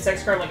being a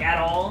sex crime like at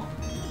all.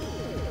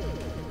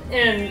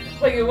 And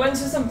like it went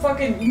to some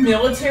fucking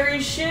military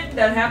shit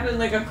that happened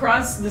like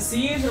across the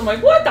seas, and I'm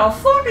like, what the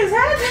fuck is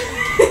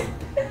happening?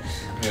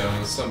 Yeah, it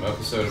was some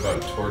episode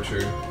about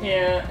torture.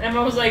 Yeah, and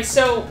I was like,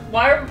 so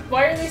why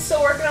are they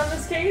still working on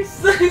this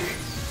case? I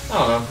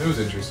don't know. It was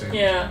interesting.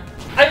 Yeah,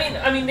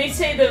 I mean, they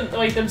say them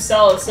like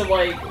themselves. So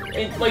like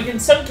in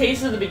some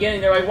cases at the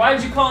beginning, they're like, "Why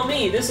did you call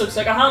me? This looks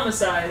like a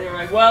homicide." And they're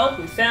like, "Well,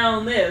 we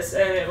found this,"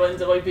 and it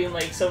ends up like being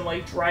like some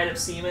like dried up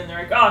semen.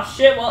 They're like, "Oh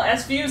shit! Well,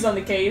 SVU's on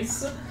the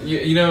case."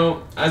 You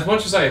know, as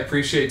much as I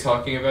appreciate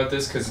talking about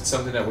this because it's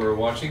something that we're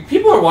watching,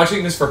 people are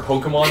watching this for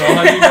Pokemon.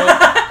 I'll have you know.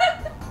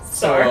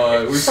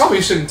 So we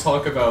probably shouldn't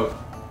talk about.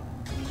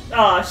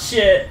 Oh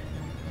shit!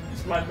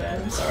 It's my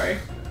bad. I'm sorry.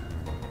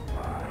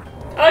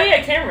 Oh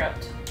yeah,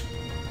 Camerupt.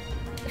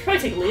 I should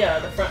probably take Leah out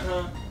of the front,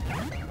 huh?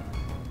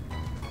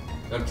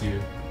 Up to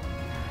you.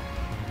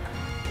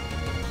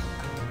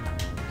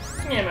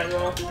 Yeah, might as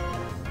well.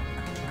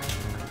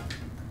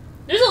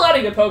 There's a lot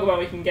of good Pokemon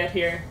we can get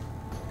here.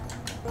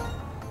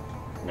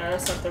 No,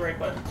 that's not the right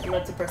button. I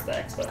meant to press the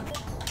X button.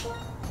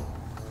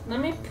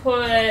 Let me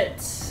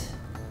put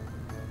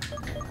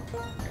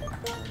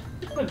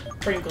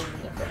Pringles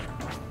in the front.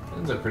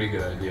 That's a pretty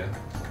good idea.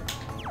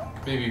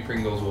 Maybe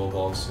Pringles will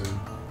evolve soon.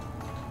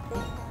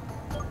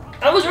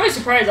 I was really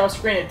surprised off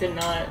screen it did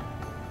not.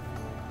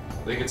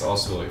 I think it's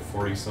also like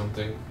 40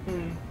 something.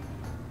 Hmm.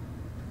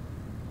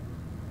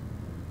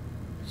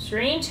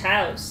 Strange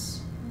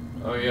house.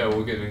 Oh yeah,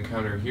 we'll get an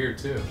encounter here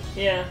too.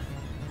 Yeah.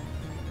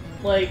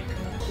 Like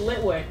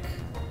Litwick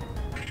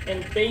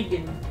and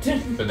Bacon.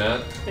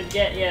 Banette? But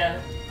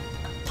yeah.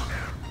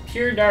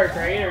 Pure dark,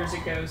 right? Or is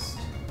it ghost?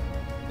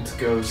 It's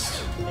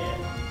Ghost. Yeah.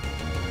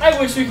 I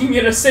wish we can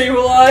get a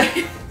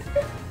Sableye.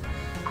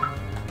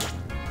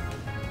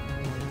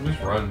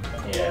 Just run.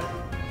 Yeah.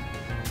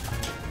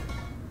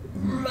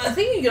 I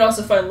think you could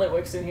also find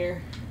Litwicks in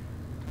here.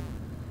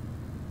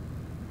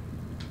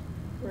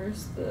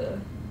 Where's the...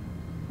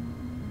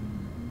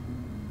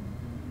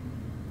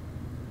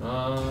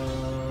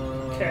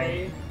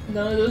 Okay.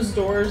 None of those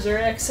doors are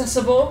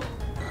accessible.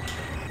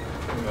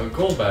 A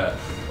Golbat.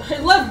 I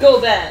love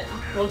Golbat.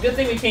 Well, good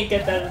thing we can't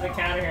get that as a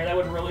counter here. That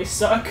would really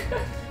suck.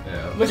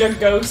 Yeah. Which are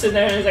ghosts in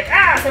there and it's like,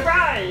 ah,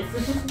 surprise!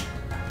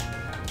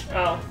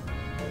 Oh.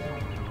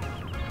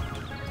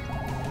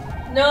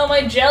 No,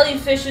 my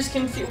jellyfish is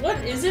confused. What?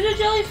 Is it a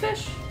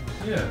jellyfish?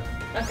 Yeah.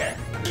 Okay.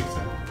 I think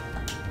so.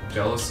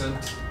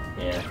 Jellicent?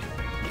 Yeah.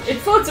 It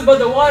floats above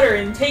the water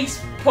and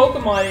takes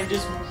Pokemon and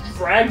just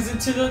drags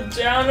it to the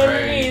down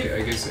underneath.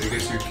 Right, I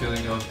guess you're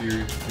killing off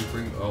your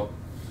bring. Oh.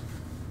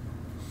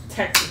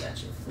 Texting that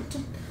shit.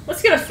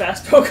 Let's get a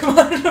fast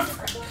Pokemon in the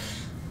front.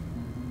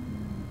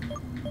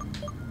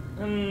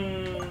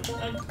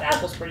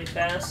 Apple's pretty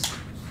fast.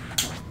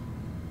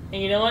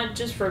 And you know what?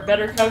 Just for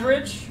better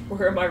coverage,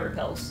 where are my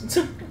repels?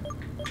 Do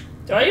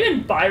I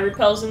even buy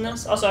repels in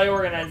this? Also, I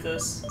organized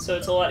this, so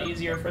it's a lot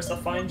easier for us to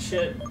find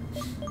shit.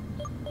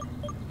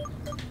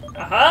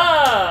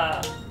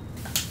 Aha!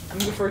 I'm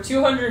going for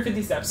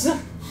 250 steps.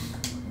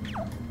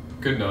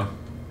 Good enough.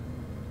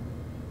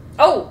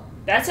 Oh!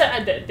 That's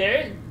a...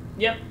 there...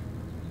 Yep.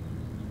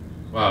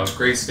 Wow,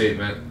 great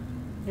statement.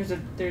 There's a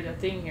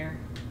thing here.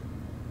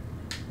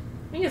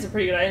 I think it's a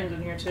pretty good items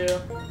in here, too.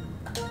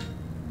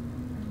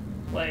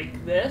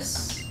 Like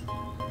this.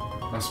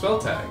 A spell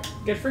tag.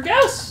 Good for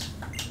ghosts!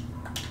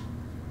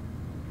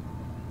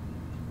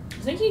 I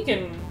think you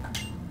can...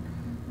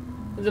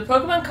 There's a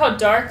Pokemon called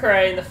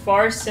Darkrai in the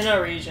far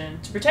Sinnoh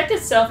region. To protect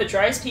itself, it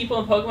drives people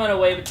and Pokemon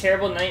away with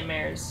terrible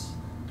nightmares.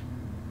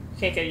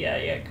 Can't get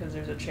yet, because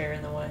there's a chair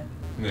in the way.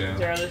 Yeah. Is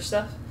there other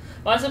stuff?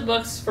 Lots of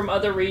books from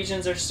other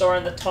regions are stored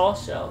on the tall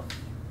shelf.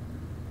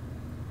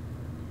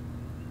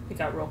 It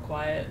got real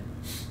quiet.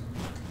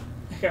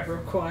 got real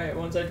quiet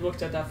once I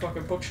looked at that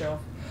fucking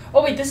bookshelf.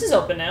 Oh wait, this is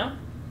open now.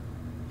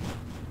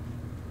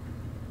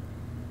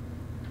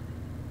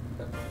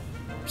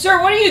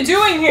 Sir, what are you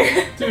doing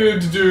here?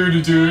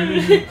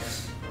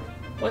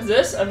 What's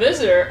this? A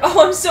visitor?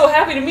 Oh, I'm so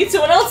happy to meet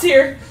someone else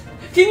here.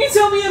 Can you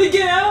tell me how to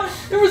get out?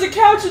 There was a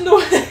couch in the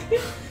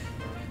way.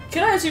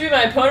 Can I actually be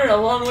my opponent a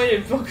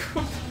long-waited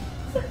Pokemon?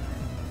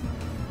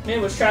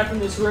 Man was trapped in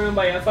this room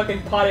by a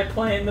fucking potted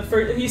plant.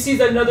 He sees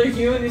another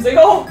human. He's like,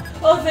 oh,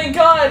 thank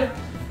God.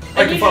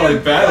 I can finally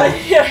battle.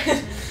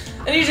 Yeah.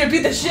 I need you to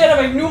beat the shit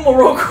out of my Numel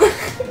real quick.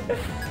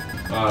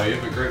 You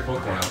have a great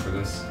Pokemon out for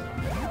this.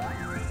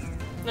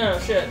 No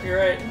shit, you're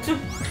right.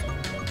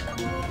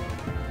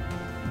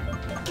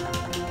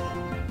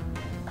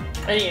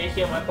 I need to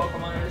heal my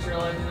Pokemon. I just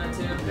realizing that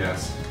too.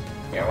 Yes.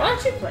 Here, why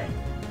don't you play?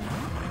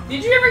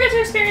 Did you ever get to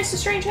experience the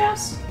Strange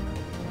House?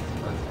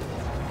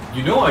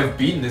 You know I've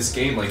beaten this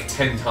game like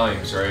 10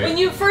 times, right? When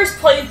you first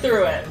played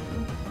through it.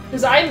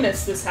 Because I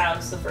missed this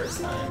house the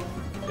first time.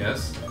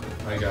 Yes,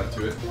 I got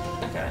to it.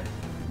 Okay.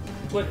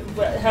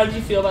 How did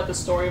you feel about the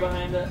story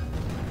behind it?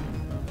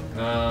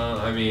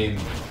 I mean...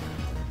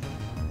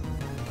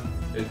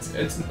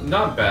 It's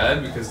not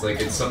bad because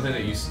like it's something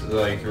that you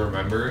like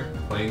remember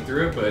playing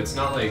through it, but it's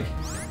not like...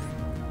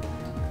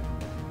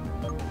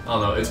 I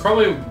don't know, it's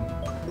probably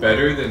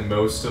better than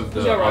most of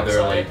the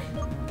other like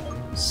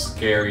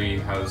scary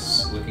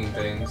house looking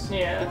things.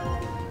 Yeah.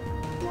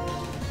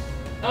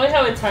 I like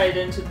how it tied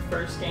into the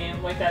first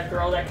game, like that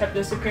girl that kept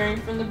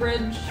disappearing from the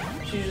bridge.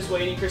 She was just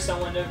waiting for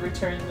someone to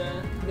return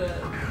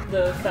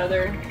the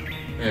feather.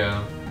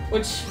 Yeah.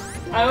 Which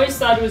I always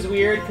thought it was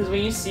weird because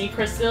when you see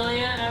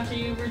Cresselia after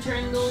you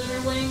return the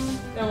Lunar Wing,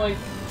 I'm like,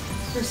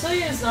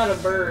 Cresselia is not a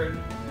bird.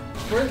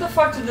 Where the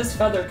fuck did this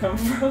feather come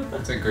from?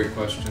 That's a great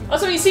question.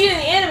 Also, you see it in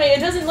the anime, it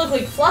doesn't look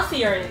like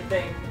fluffy or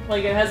anything.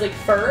 Like it has like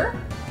fur.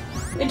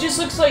 It just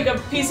looks like a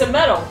piece of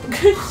metal.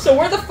 So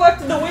where the fuck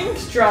did the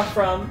wings drop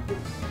from?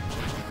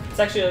 It's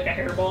actually like a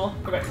hairball.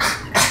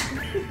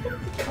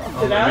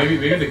 Maybe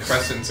the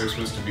crescents are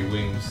supposed to be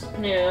wings.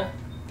 Yeah.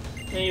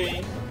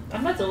 Maybe.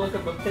 I'm about to look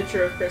up a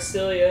picture of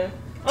Cresselia.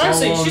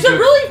 Honestly, she's a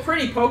really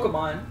pretty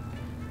Pokemon.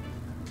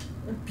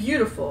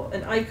 Beautiful.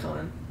 An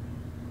icon.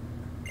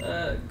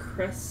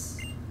 Cress...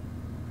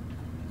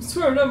 I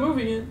swear I'm not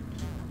moving it.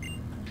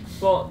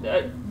 Well,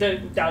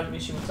 the dog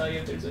machine will tell you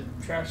if there's a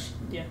trash...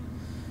 Yeah.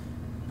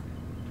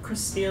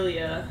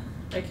 Cresselia.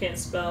 I can't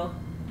spell.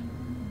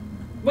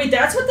 Wait,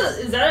 that's what the...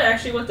 Is that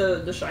actually what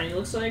the shiny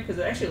looks like? Because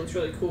it actually looks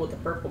really cool with the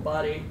purple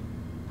body.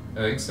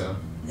 I think so.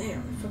 Damn,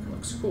 it fucking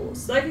looks cool.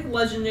 Psychic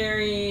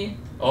Legendary...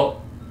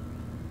 Oh.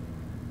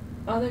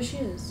 Oh, there she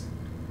is.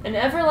 An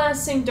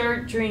everlasting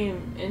dark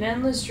dream. An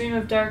endless dream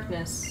of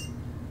darkness.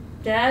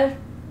 Dad?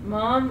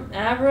 Mom?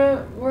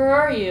 Abra? Where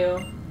are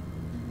you?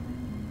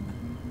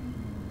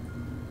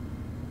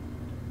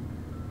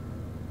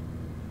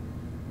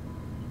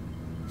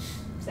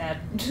 Sad.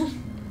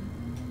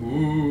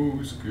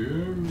 Ooh,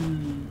 scary.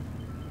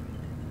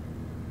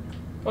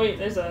 Oh wait,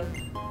 there's a...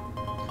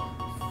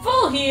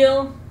 Full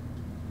heal!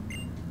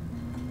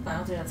 I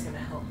don't think that's gonna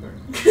help her.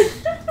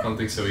 I don't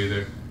think so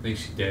either. I think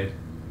she's dead.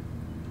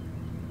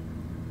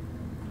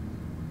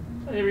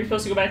 Are we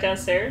supposed to go back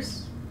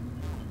downstairs?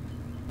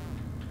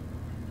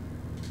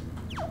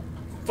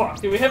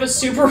 Fuck, do we have a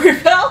super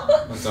repel?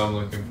 That's what I'm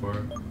looking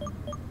for.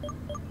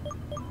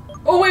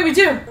 Oh wait, we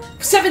do!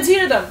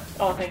 17 of them!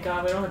 Oh thank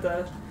god, we don't have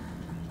to...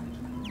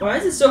 Why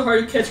is it so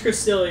hard to catch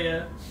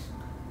Cresselia?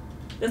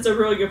 That's a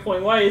really good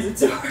point. Why is it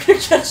so hard to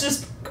catch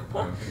this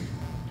Pokemon?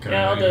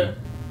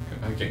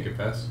 I can't get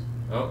past.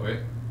 Oh, wait.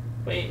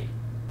 Wait.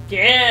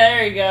 Yeah,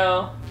 there you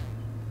go.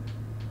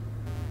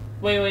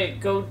 Wait,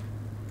 go...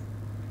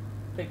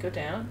 Wait, go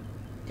down?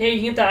 Hey, you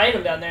can get the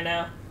item down there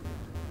now.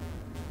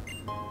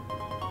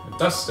 A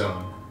dust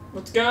stone.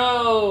 Let's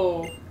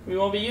go! We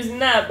won't be using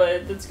that,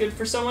 but that's good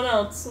for someone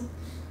else.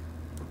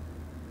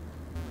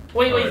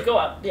 Wait, go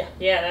up.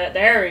 Yeah,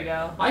 there we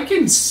go. I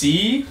can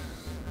see.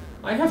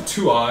 I have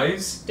 2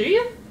 eyes. Do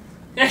you?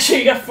 Actually,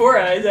 you got 4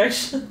 eyes,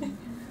 actually.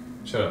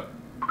 Shut up.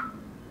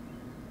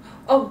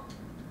 Oh.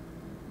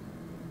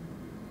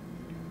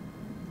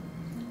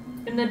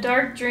 In the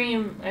dark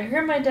dream, I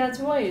heard my dad's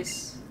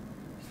voice.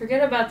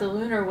 Forget about the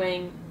Lunar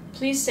Wing.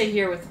 Please stay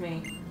here with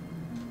me.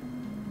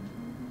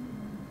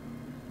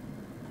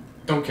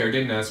 Don't care,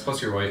 didn't ask.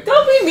 Plus you're white.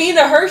 Don't be mean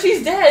to her,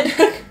 she's dead.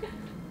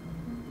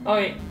 Oh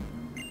wait.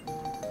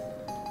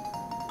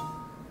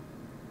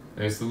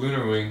 There's the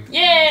Lunar Wing.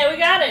 Yeah, we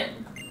got it!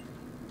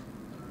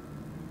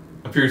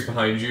 Appears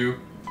behind you.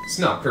 It's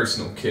not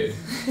personal, kid.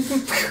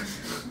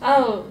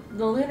 Oh,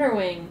 the Lunar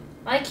Wing.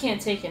 I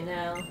can't take it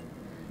now.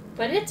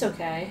 But it's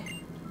okay.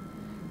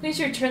 Please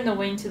return the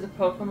wing to the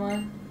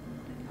Pokemon.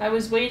 I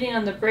was waiting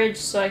on the bridge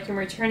so I can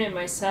return it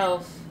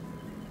myself.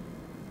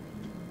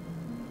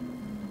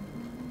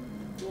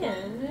 Yeah,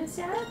 is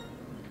that?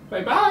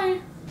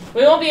 Bye-bye!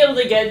 We won't be able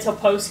to get it till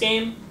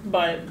post-game,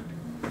 but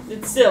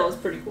it still is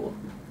pretty cool.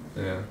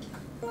 Yeah.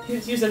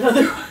 Let's use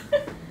another one.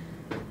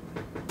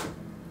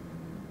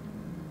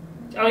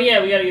 Oh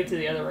yeah, we gotta get to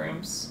the other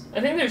rooms. I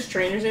think there's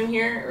trainers in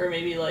here, or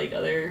maybe like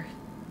other.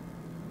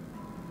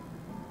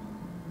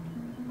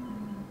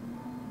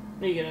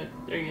 Are you gonna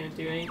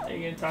do anything? Are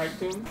you gonna talk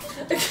to him?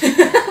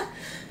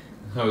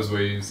 I was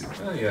waiting to see.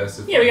 Oh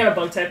yes. Yeah, we got a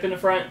bug type in the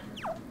front.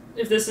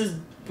 If this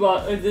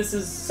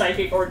is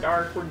psychic or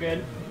dark, we're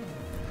good.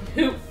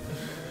 Who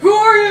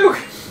are you?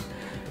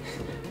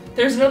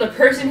 There's another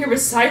person here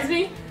besides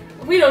me?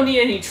 We don't need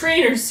any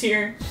trainers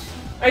here.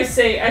 I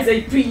say as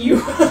I beat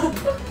you up.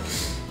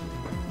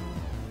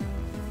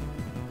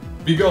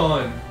 Be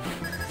gone.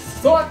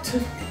 Thought.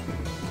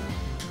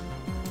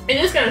 It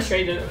is kind of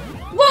strange.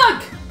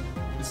 Look!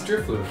 It's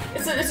Drifloon.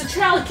 It's a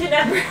child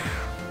kidnapper.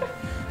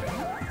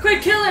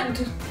 Quick, kill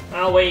it!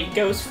 Oh wait,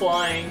 ghost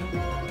flying.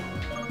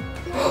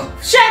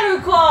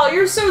 Shadow Claw!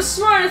 You're so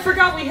smart, I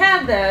forgot we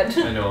had that!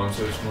 I know, I'm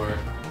so smart.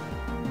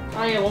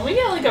 Oh yeah, when we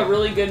get like a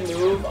really good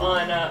move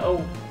on,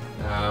 oh.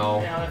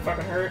 Ow. Now that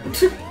fucking hurt.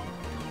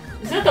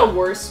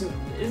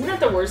 Isn't that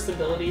the worst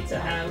ability to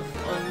have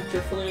on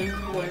Drifloon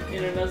when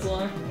in a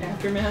Nuzlocke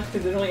Aftermath?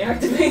 Because it only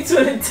activates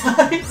when it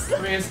dies.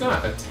 I mean, it's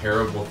not a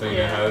terrible thing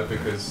to have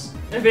because...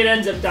 If it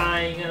ends up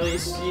dying, at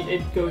least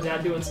it goes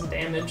out doing some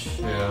damage.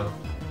 Yeah.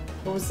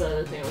 What was the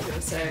other thing I was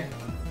gonna say?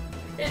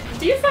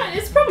 Do you find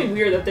it's probably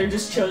weird that they're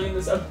just chilling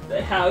this a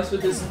house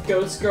with this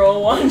ghost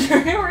girl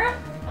wandering around?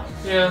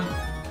 Yeah,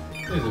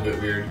 it is a bit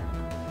weird.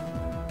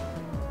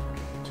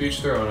 To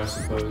each their own, I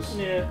suppose.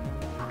 Yeah.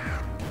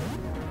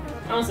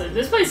 Honestly,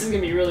 this place is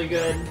gonna be really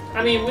good.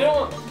 I mean,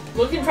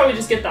 we can probably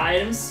just get the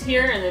items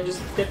here and then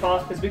just dip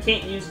off because we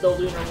can't use the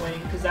Lunar Wing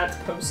because that's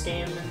post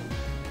game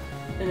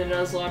and the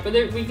Nuzlocke. But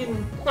we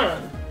can. Hold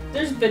on.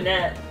 There's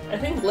Banette. I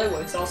think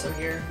Litwick's also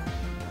here.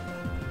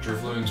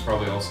 Drifloon's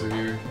probably also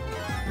here.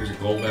 There's a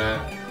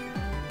Golbat.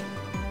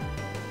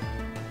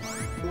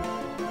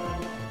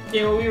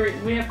 Yeah, well,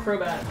 we have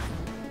Crobat.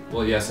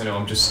 Well, yes, I know.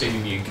 I'm just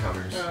stating the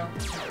encounters. Oh.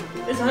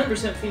 It's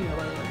 100% female,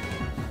 by the way.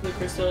 The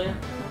Crystalia.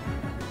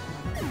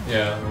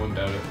 Yeah, I wouldn't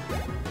doubt it.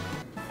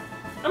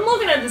 I'm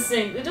looking at this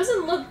thing. It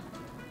doesn't look.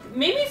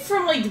 Maybe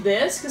from like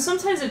this, because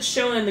sometimes it's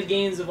shown in the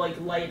games of like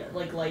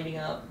lighting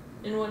up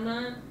and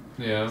whatnot.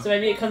 Yeah. So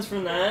maybe it comes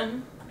from that.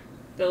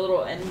 The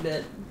little end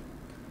bit.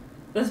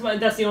 That's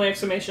the only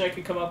explanation I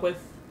could come up with.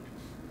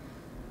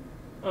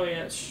 Oh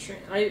yeah, it's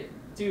strange.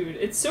 Dude,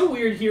 it's so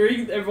weird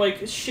hearing of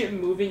like shit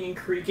moving and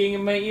creaking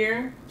in my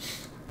ear.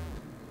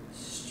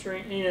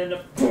 Strange. And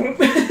boom.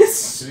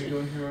 Did we go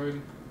in here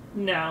already?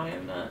 No, we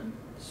have not.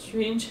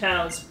 Strange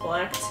house,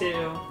 black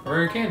 2.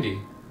 Rare candy.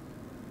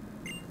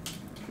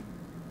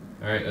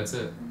 Alright, that's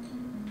it.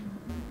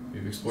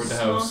 We've explored the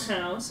house. Small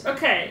house.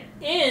 Okay,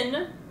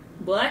 in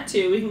black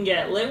 2 we can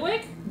get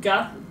Litwick,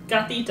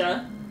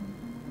 Gothita,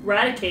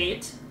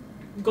 Raticate,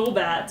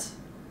 Golbat,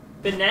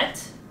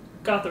 Banette,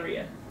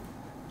 Gothria.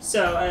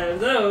 So out of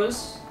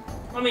those,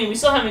 I mean, we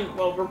still haven't.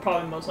 Well, we're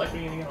probably most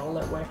likely gonna get a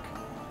Litwick.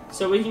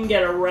 So we can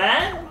get a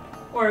Rat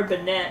or a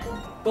Banette,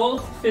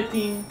 both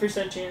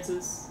 15%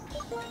 chances.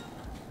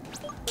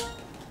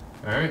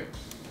 All right.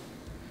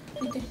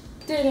 What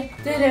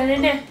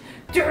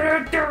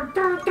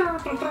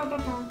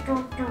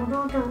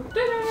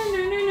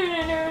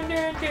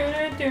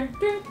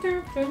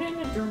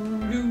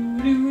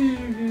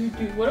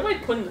do I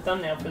put in the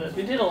thumbnail for this?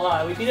 We did a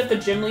lot. We beat up the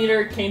gym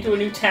leader, came to a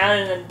new town,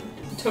 and then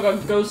took a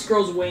ghost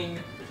girl's wing.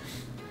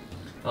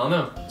 I don't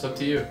know. It's up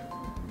to you.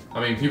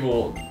 I mean,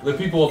 the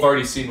people have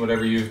already seen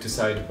whatever you've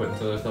decided to put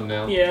into the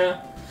thumbnail.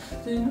 Yeah.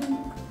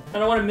 I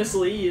don't want to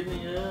mislead.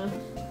 Yeah.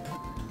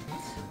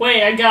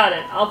 Wait, I got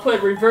it. I'll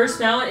put reverse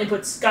mount and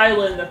put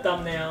Skyla in the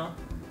thumbnail.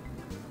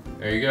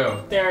 There you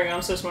go. There we go.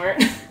 I'm so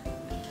smart.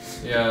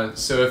 Yeah.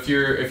 So if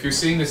you're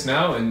seeing this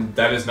now and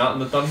that is not in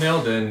the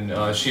thumbnail, then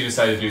she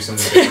decided to do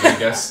something different, I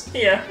guess.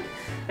 Yeah.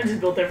 I just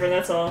built different.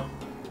 That's all.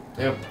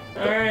 Yep.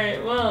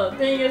 Alright, well,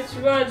 thank you guys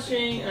for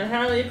watching. I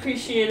highly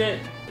appreciate it.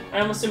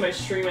 I almost did my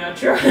stream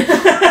outro.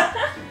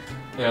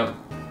 Yep.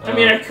 I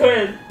mean, I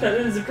could. That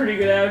is a pretty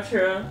good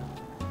outro.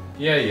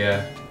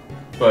 Yeah.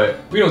 But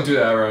we don't do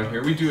that around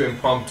here. We do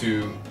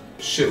impromptu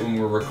shit when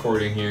we're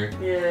recording here.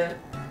 Yeah.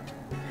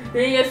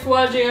 Thank you guys for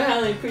watching. I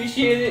highly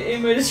appreciate it.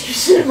 In my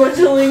description, a bunch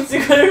of links to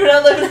go to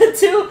not limited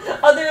to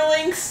other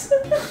links.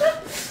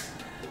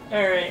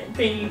 Alright,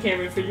 thank you,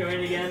 Cameron, for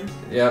joining again.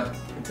 Yep.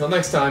 Until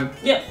next time.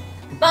 Yep.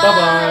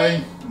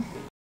 Bye-bye.